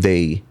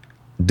they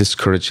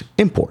discourage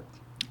import.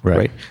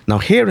 Right? Now,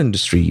 hair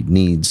industry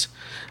needs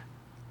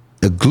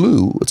a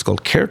glue, it's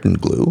called keratin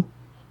glue,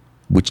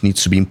 which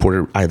needs to be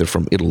imported either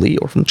from Italy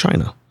or from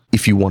China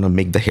if you want to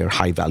make the hair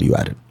high value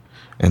added.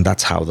 And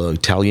that's how the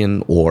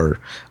Italian or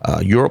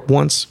Europe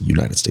wants,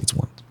 United States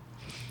wants.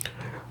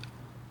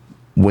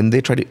 When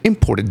they try to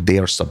import it, they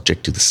are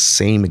subject to the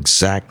same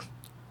exact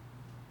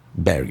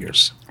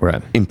barriers,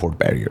 import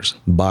barriers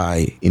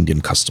by Indian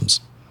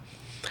customs.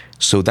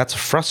 So that's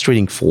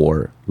frustrating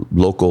for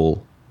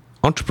local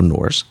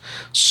entrepreneurs,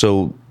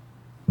 so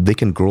they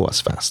can grow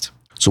as fast.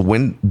 So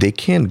when they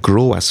can't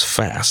grow as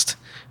fast,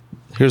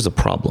 here's the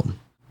problem.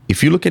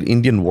 If you look at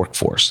Indian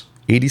workforce,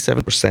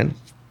 87%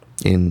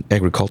 in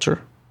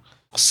agriculture,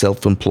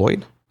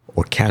 self-employed,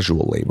 or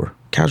casual labor.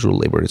 Casual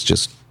labor is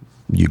just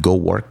you go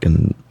work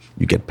and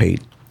you get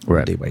paid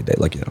day by day,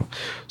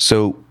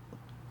 So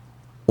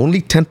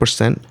only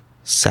 10%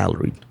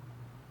 salaried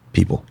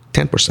people.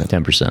 10%.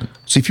 10%.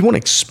 So if you want to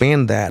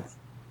expand that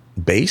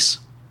base,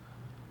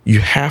 you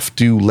have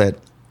to let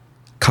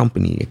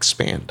companies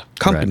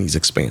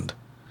expand.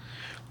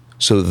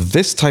 So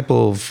this type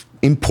of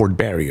import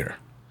barrier,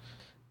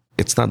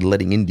 it's not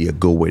letting India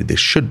go where they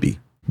should be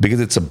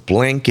because it's a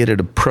blanketed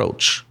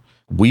approach.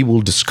 We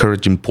will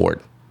discourage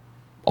import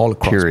all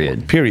across the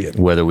board. Period.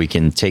 Whether we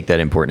can take that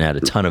import and add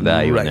a ton of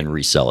value and then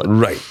resell it.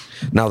 Right.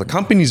 Now the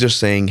companies are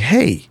saying,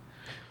 hey,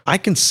 I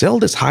can sell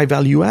this high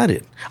value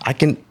added. I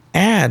can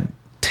add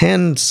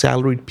 10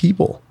 salaried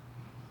people.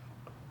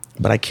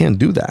 But I can't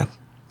do that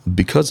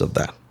because of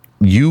that.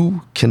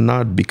 You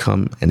cannot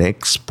become an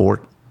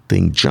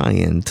exporting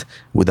giant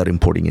without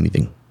importing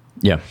anything.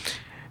 Yeah.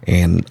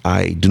 And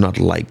I do not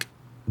like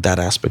that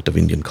aspect of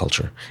Indian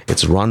culture.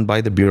 It's run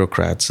by the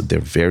bureaucrats. They're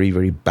very,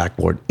 very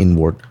backward,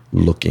 inward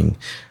looking.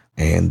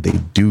 And they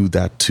do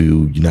that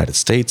to United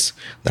States.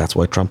 That's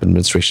why Trump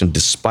administration,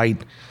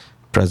 despite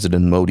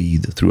President Modi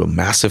threw a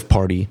massive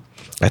party,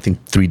 I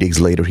think 3 days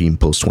later, he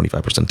imposed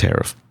 25%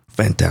 tariff.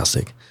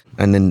 Fantastic.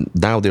 And then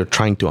now they're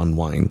trying to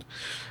unwind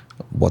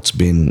what's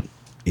been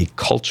a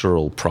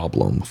cultural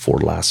problem for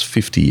the last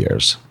 50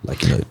 years,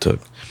 it took.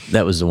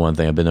 That was the one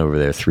thing. I've been over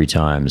there 3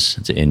 times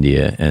to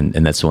India, and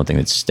that's the one thing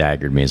that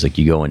staggered me is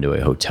you go into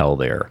a hotel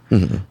there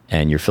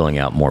and you're filling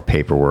out more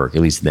paperwork,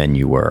 at least than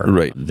you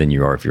were, than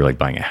you are if you're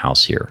buying a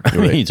house here.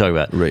 You talk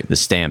about the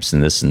stamps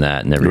and this and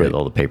that and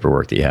all the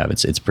paperwork that you have.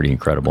 It's pretty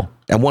incredible.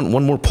 And one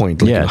more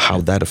point, how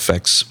that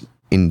affects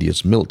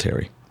India's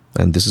military.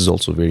 And this is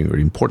also very,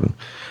 very important.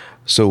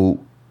 So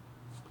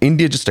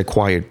India just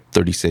acquired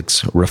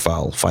 36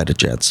 Rafale fighter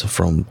jets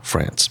from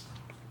France.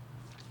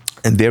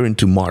 And they're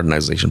into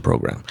modernization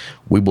program.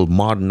 We will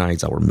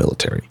modernize our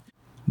military.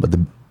 But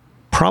the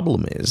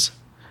problem is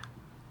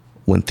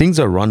when things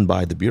are run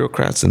by the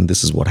bureaucrats, and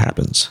this is what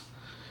happens.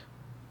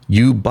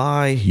 You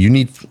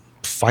need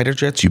fighter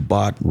jets, you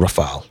bought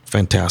Rafale.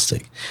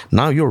 Fantastic.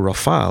 Now your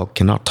Rafale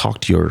cannot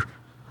talk to your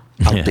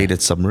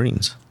outdated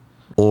submarines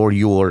or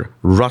your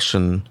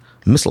Russian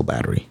missile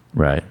battery.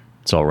 Right.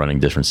 It's all running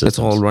different systems. It's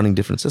all running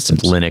different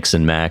systems. Linux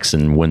and Macs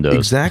and Windows.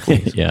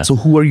 Exactly. Yeah. So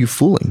who are you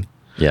fooling?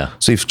 Yeah.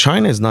 So if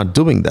China is not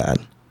doing that,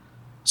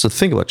 so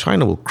think about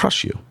China will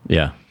crush you.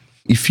 Yeah.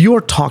 If you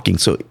are talking,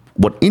 so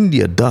what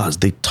India does,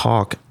 they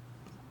talk,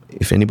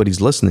 if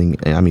anybody's listening,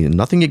 I mean,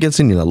 nothing against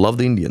India. I love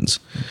the Indians.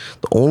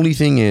 The only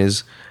thing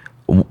is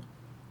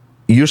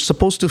you're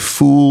supposed to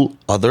fool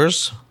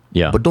others,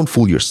 but don't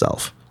fool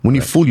yourself. When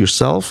you fool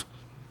yourself,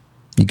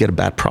 you get a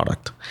bad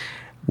product.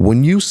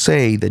 When you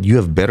say that you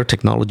have better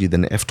technology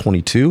than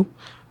F-22,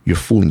 you're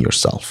fooling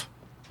yourself.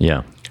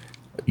 Yeah.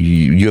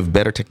 You have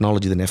better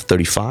technology than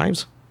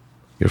F-35s,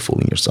 you're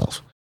fooling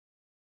yourself.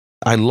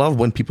 I love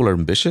when people are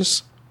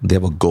ambitious. They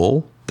have a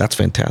goal. That's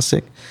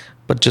fantastic.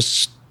 But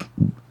just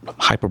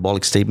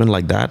hyperbolic statement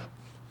like that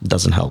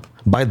doesn't help.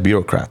 By the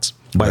bureaucrats,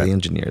 by the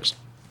engineers.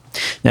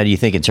 Now, do you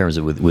think in terms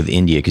of with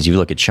India, because you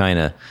look at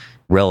China,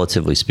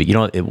 relatively speaking,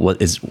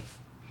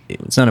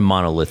 it's not a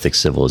monolithic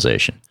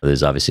civilization.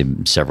 There's obviously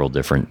several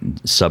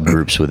different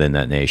subgroups within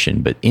that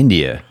nation. But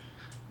India,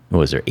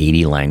 was there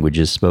 80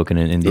 languages spoken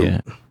in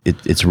India?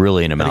 It's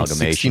really an amalgamation.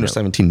 16 or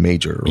 17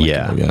 major.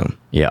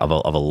 Of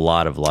a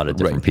lot of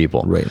different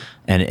people. Right.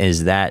 And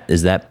does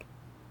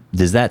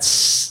that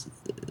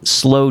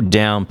slow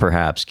down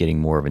perhaps getting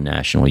more of a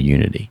national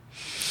unity?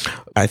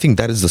 I think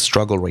that is the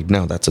struggle right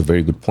now. That's a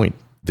very good point.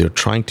 They're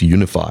trying to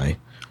unify,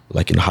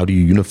 how do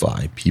you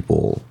unify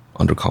people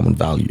under common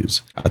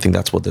values? I think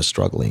that's what they're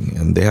struggling.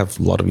 And they have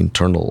a lot of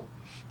internal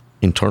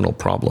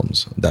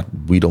problems that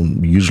we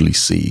don't usually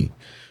see.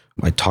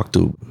 I talked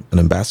to an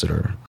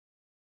ambassador.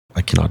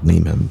 I cannot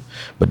name him,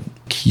 but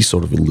he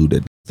sort of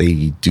alluded.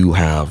 They do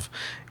have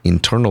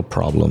internal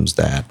problems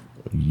that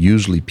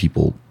usually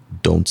people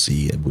don't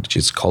see, which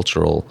is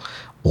cultural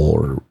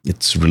or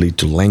it's related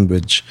to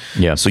language.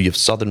 Yeah. So you have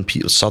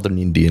Southern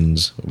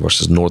Indians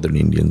versus Northern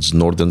Indians.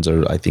 Northerns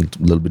are, I think, a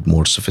little bit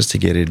more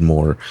sophisticated,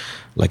 more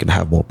and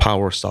have more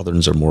power.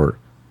 Southerns are more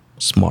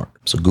smart.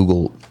 So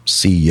Google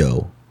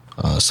CEO,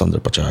 Sundar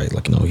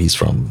Pichai, he's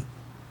from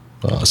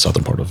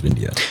southern part of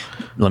India.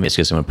 Let me ask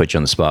you this. I'm going to put you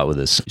on the spot with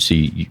this. So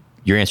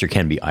your answer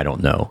can be, I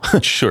don't know.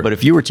 Sure. But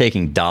if you were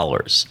taking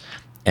dollars,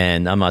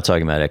 and I'm not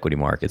talking about equity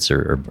markets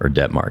or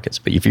debt markets,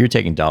 but if you're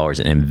taking dollars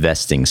and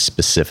investing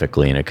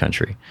specifically in a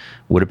country,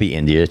 would it be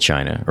India,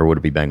 China, or would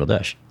it be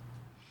Bangladesh?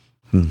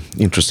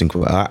 Interesting.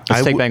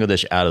 Let's take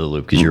Bangladesh out of the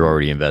loop because you're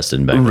already invested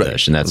in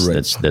Bangladesh, and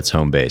that's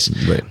home base.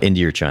 Right.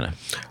 India or China?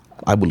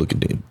 I would look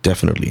at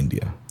definitely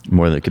India.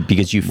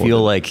 Because you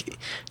feel like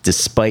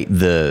despite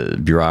the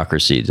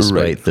bureaucracy,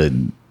 despite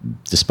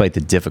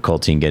the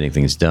difficulty in getting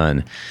things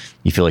done,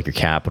 you feel like your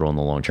capital in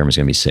the long term is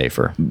going to be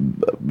safer.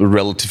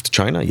 Relative to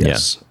China,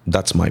 yes. Yeah.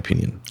 That's my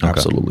opinion. Okay.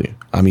 Absolutely.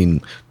 I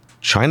mean,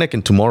 China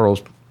can tomorrow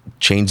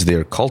change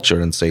their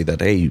culture and say that,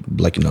 hey,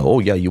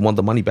 you want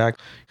the money back,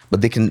 but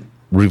they can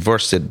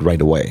reverse it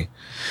right away.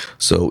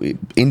 So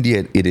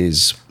India, it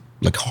is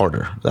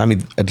harder. I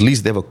mean, at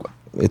least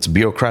it's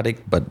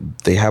bureaucratic, but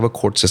they have a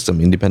court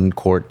system, independent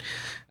court.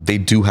 They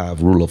do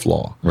have rule of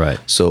law. Right.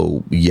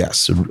 So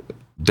yes,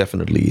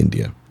 definitely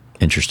India.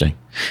 Interesting.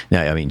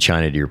 Now, I mean,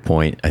 China, to your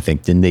point, I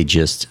think, didn't they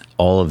just,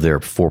 all of their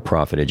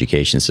for-profit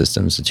education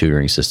systems, the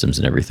tutoring systems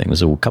and everything, it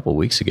was a couple of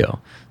weeks ago.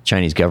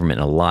 Chinese government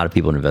and a lot of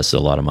people invested a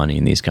lot of money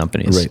in these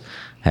companies,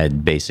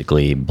 had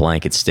basically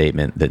blanket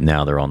statement that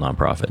now they're all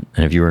nonprofit.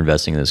 And if you were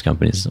investing in those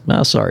companies,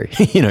 sorry,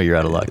 you're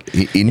out of luck.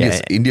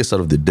 India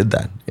sort of did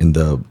that in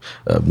the,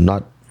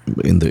 not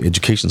in the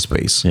education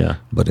space,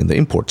 but in the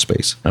import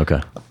space.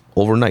 Okay.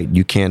 Overnight,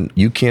 you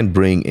can't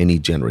bring any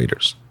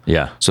generators.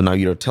 Yeah. So now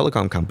you're a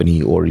telecom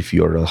company, or if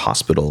you're a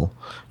hospital,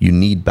 you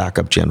need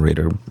backup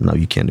generator. Now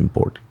you can't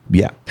import.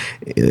 Yeah.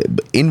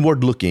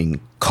 Inward-looking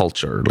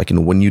culture,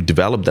 when you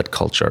develop that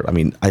culture, I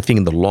mean, I think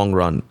in the long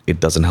run, it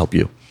doesn't help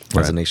you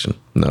as a nation.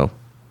 No.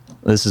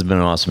 This has been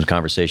an awesome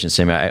conversation,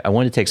 Sami. I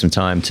want to take some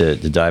time to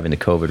dive into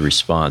COVID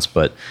response,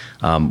 but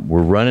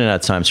we're running out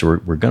of time, so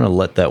we're going to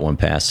let that one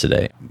pass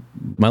today.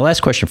 My last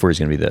question for you is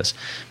going to be this.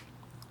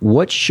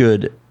 What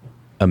should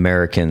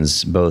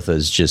Americans, both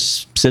as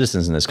just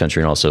citizens in this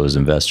country and also as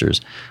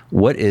investors,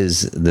 what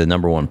is the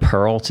number one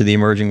peril to the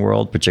emerging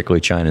world, particularly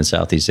China and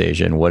Southeast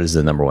Asia, and what is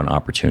the number one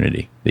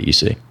opportunity that you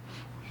see?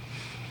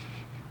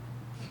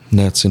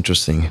 That's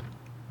interesting.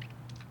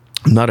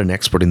 I'm not an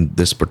expert in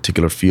this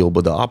particular field,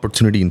 but the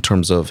opportunity in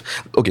terms of,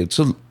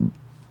 so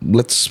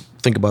let's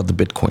think about the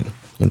Bitcoin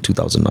in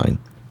 2009.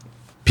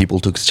 People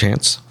took a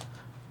chance.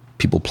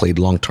 People played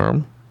long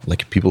term,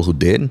 people who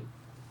did.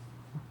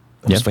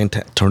 It was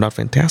turned out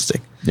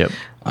fantastic. Yep.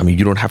 I mean,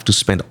 you don't have to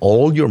spend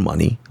all your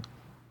money.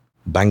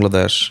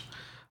 Bangladesh,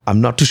 I'm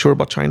not too sure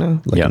about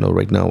China.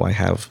 Right now I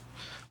have.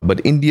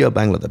 But India,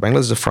 Bangladesh. Bangladesh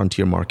is a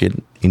frontier market.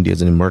 India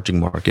is an emerging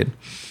market.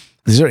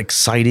 These are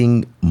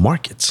exciting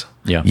markets.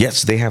 Yeah.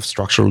 Yes, they have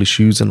structural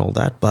issues and all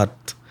that,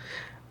 but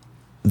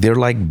they're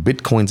like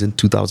Bitcoins in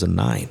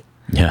 2009.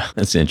 Yeah,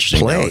 that's an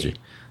interesting analogy.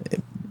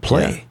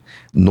 Play. Yeah.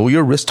 Know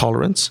your risk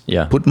tolerance.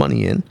 Yeah. Put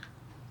money in.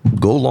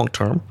 Go long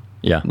term.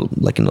 Yeah.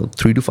 Like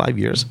 3 to 5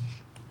 years.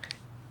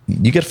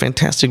 You get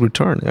fantastic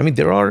return. I mean,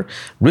 there are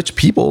rich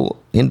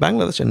people in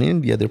Bangladesh and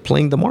India. They're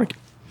playing the market.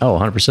 Oh,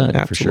 100%.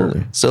 Absolutely. For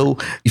sure. So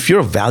if you're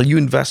a value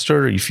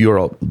investor, if you're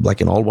all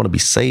want to be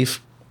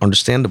safe,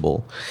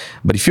 understandable.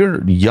 But if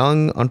you're a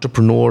young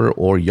entrepreneur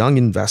or young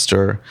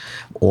investor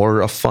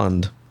or a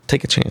fund,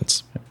 take a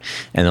chance.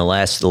 And the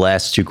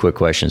last two quick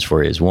questions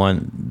for you is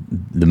one,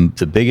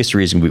 the biggest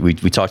reason we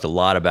talked a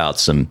lot about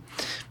some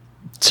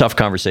tough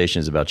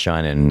conversations about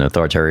China and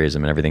authoritarianism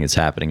and everything that's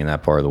happening in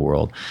that part of the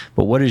world.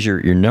 But what is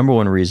your number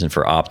one reason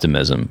for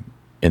optimism?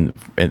 And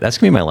that's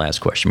gonna be my last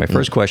question. My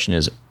first question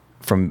is,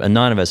 from a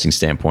non-investing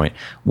standpoint,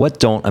 what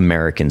don't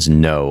Americans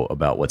know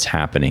about what's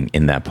happening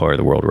in that part of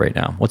the world right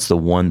now? What's the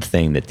one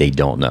thing that they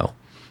don't know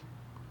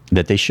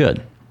that they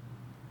should?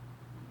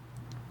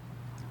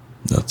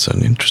 That's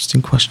an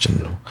interesting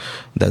question.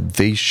 That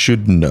they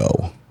should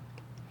know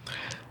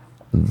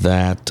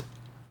that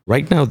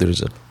right now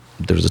there's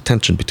a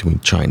tension between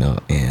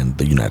China and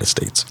the United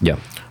States. Yeah.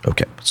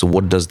 Okay. So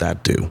what does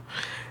that do?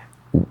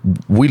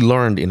 We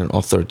learned in an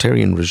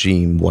authoritarian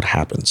regime what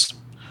happens.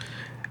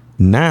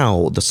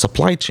 Now the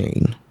supply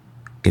chain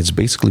is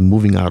basically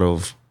moving out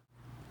of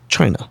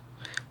China.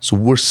 So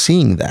we're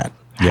seeing that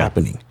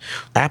happening.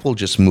 Apple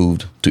just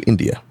moved to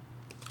India.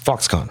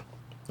 Foxconn.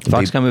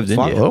 Foxconn moved to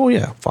India? Oh,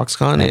 yeah.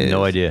 Foxconn I had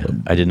no idea.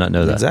 I did not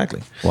know that.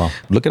 Exactly. Wow.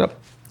 Look it up.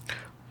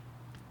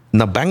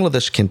 Now,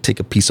 Bangladesh can take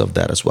a piece of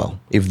that as well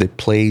if they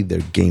play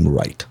their game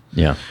right.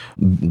 Yeah.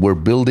 We're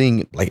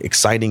building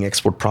exciting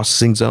export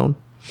processing zone.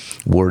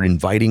 We're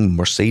inviting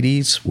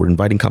Mercedes. We're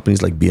inviting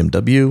companies like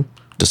BMW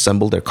to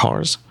assemble their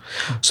cars.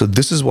 So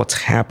this is what's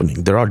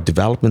happening. There are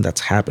development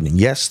that's happening.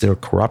 Yes, there are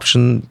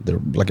corruption. There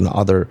are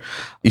other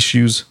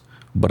issues.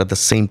 But at the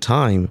same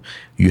time,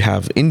 you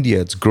have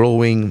India. It's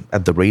growing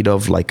at the rate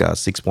of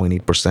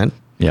 6.8%.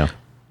 Yeah.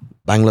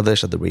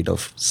 Bangladesh at the rate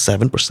of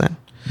 7%.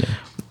 Yeah.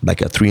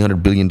 Like a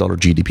 $300 billion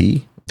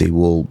GDP. They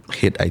will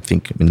hit, I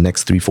think, in the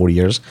next 3-4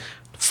 years,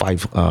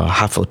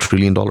 $500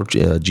 billion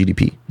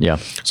GDP. Yeah.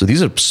 So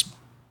these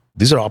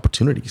are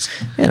opportunities.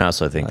 And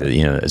also I think that,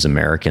 as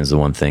Americans, the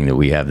one thing that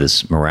we have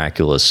this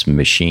miraculous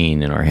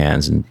machine in our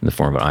hands in the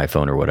form of an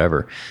iPhone or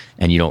whatever,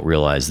 and you don't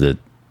realize that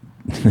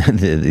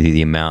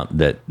the amount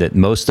that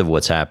most of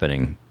what's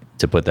happening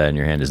to put that in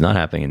your hand is not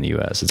happening in the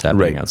U.S. It's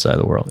happening outside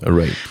the world.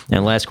 Right.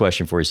 And last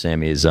question for you,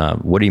 Sami, is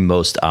what are you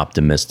most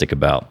optimistic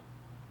about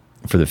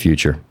for the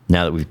future?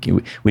 Now that we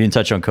didn't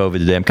touch on COVID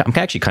today, I'm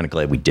actually kind of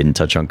glad we didn't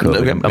touch on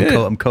COVID.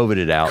 I'm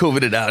COVIDed out.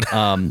 COVIDed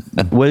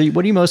out.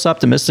 What are you most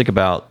optimistic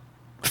about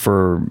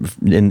for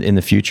in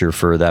the future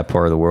for that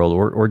part of the world,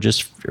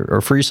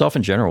 or for yourself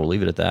in general? We'll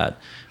leave it at that.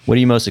 What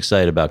are you most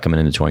excited about coming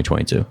into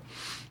 2022?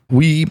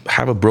 We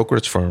have a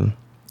brokerage firm,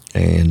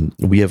 and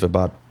we have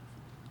about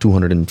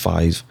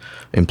 205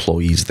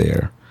 employees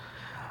there.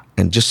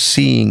 And just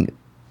seeing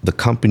the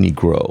company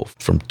grow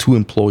from 2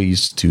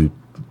 employees to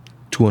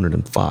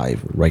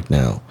 205 right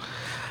now,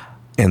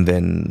 and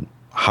then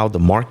how the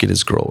market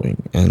is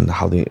growing and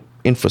how the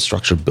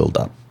infrastructure build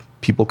up,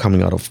 people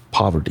coming out of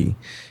poverty,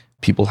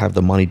 people have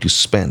the money to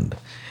spend.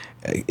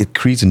 It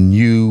creates a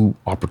new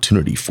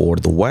opportunity for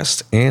the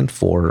West and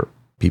for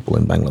people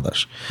in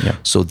Bangladesh. Yeah.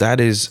 So that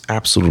is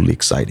absolutely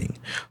exciting.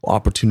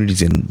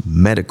 Opportunities in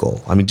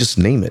medical, I mean, just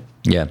name it.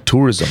 Yeah.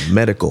 Tourism,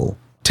 medical,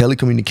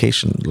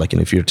 telecommunication.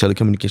 If you're a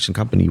telecommunication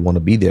company, you want to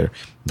be there,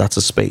 that's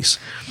a space.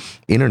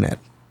 Internet.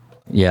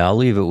 Yeah, I'll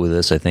leave it with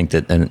this. I think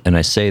that, and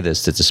I say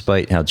this, that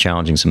despite how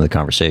challenging some of the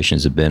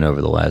conversations have been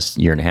over the last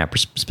year and a half,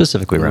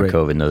 specifically around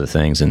COVID and other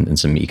things and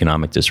some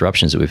economic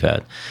disruptions that we've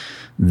had,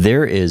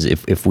 there is,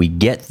 if we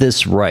get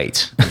this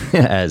right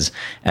as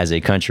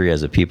a country,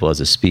 as a people, as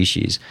a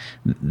species,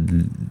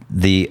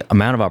 the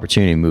amount of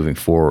opportunity moving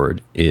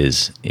forward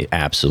is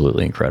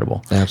absolutely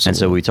incredible. Absolutely. And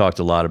so we talked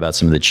a lot about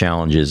some of the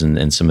challenges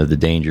and some of the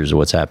dangers of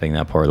what's happening in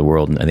that part of the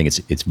world. And I think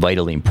it's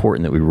vitally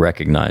important that we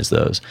recognize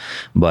those.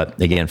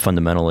 But again,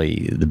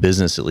 fundamentally, the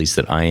business, at least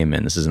that I am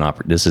in, this is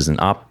an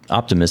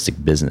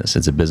optimistic business.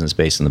 It's a business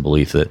based on the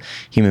belief that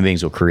human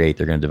beings will create,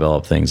 they're going to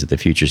develop things, that the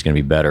future is going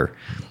to be better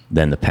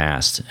than the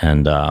past.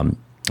 And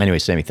anyway,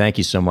 Sami, thank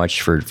you so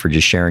much for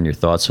just sharing your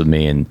thoughts with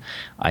me. And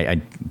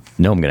I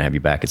know I'm going to have you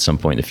back at some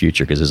point in the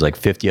future, because there's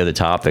 50 other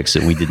topics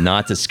that we did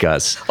not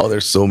discuss. Oh,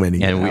 there's so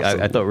many. And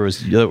I thought we're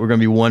going to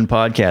be one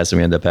podcast, and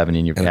we end up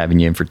having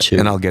you in for 2.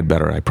 And I'll get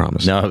better, I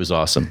promise. No, it was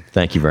awesome.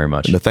 Thank you very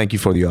much. No, thank you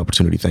for the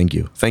opportunity. Thank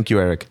you. Thank you,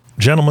 Eric.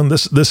 Gentlemen,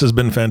 this has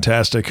been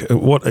fantastic.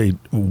 What a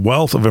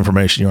wealth of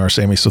information you are,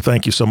 Sami. So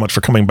thank you so much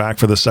for coming back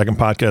for this second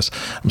podcast.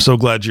 I'm so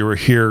glad you were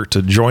here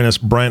to join us.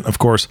 Brent, of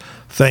course,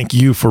 thank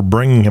you for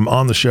bringing him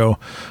on the show.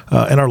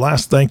 And our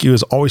last thank you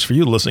is always for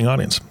you, the listening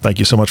audience. Thank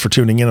you so much for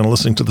tuning in and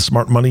listening to the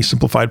Smart Money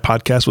Simplified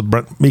podcast with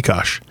Brent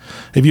Mikosh.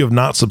 If you have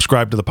not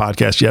subscribed to the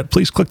podcast yet,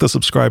 please click the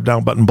subscribe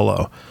down button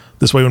below.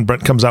 This way, when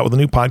Brent comes out with a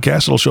new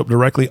podcast, it'll show up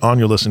directly on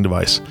your listening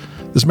device.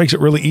 This makes it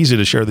really easy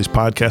to share these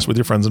podcasts with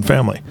your friends and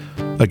family.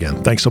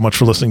 Again, thanks so much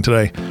for listening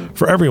today.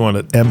 For everyone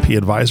at MP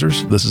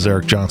Advisors, this is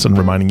Eric Johnson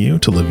reminding you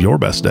to live your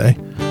best day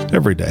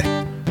every day.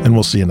 And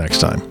we'll see you next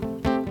time.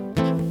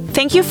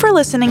 Thank you for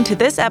listening to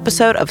this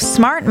episode of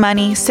Smart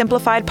Money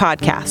Simplified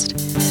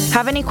Podcast.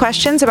 Have any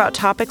questions about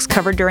topics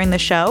covered during the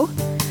show?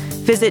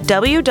 Visit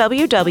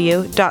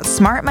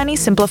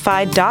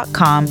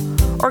www.smartmoneysimplified.com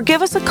or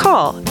give us a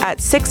call at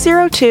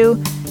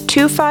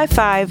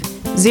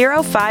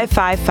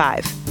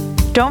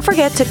 602-255-0555. Don't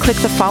forget to click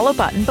the follow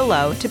button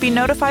below to be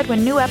notified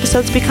when new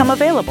episodes become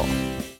available.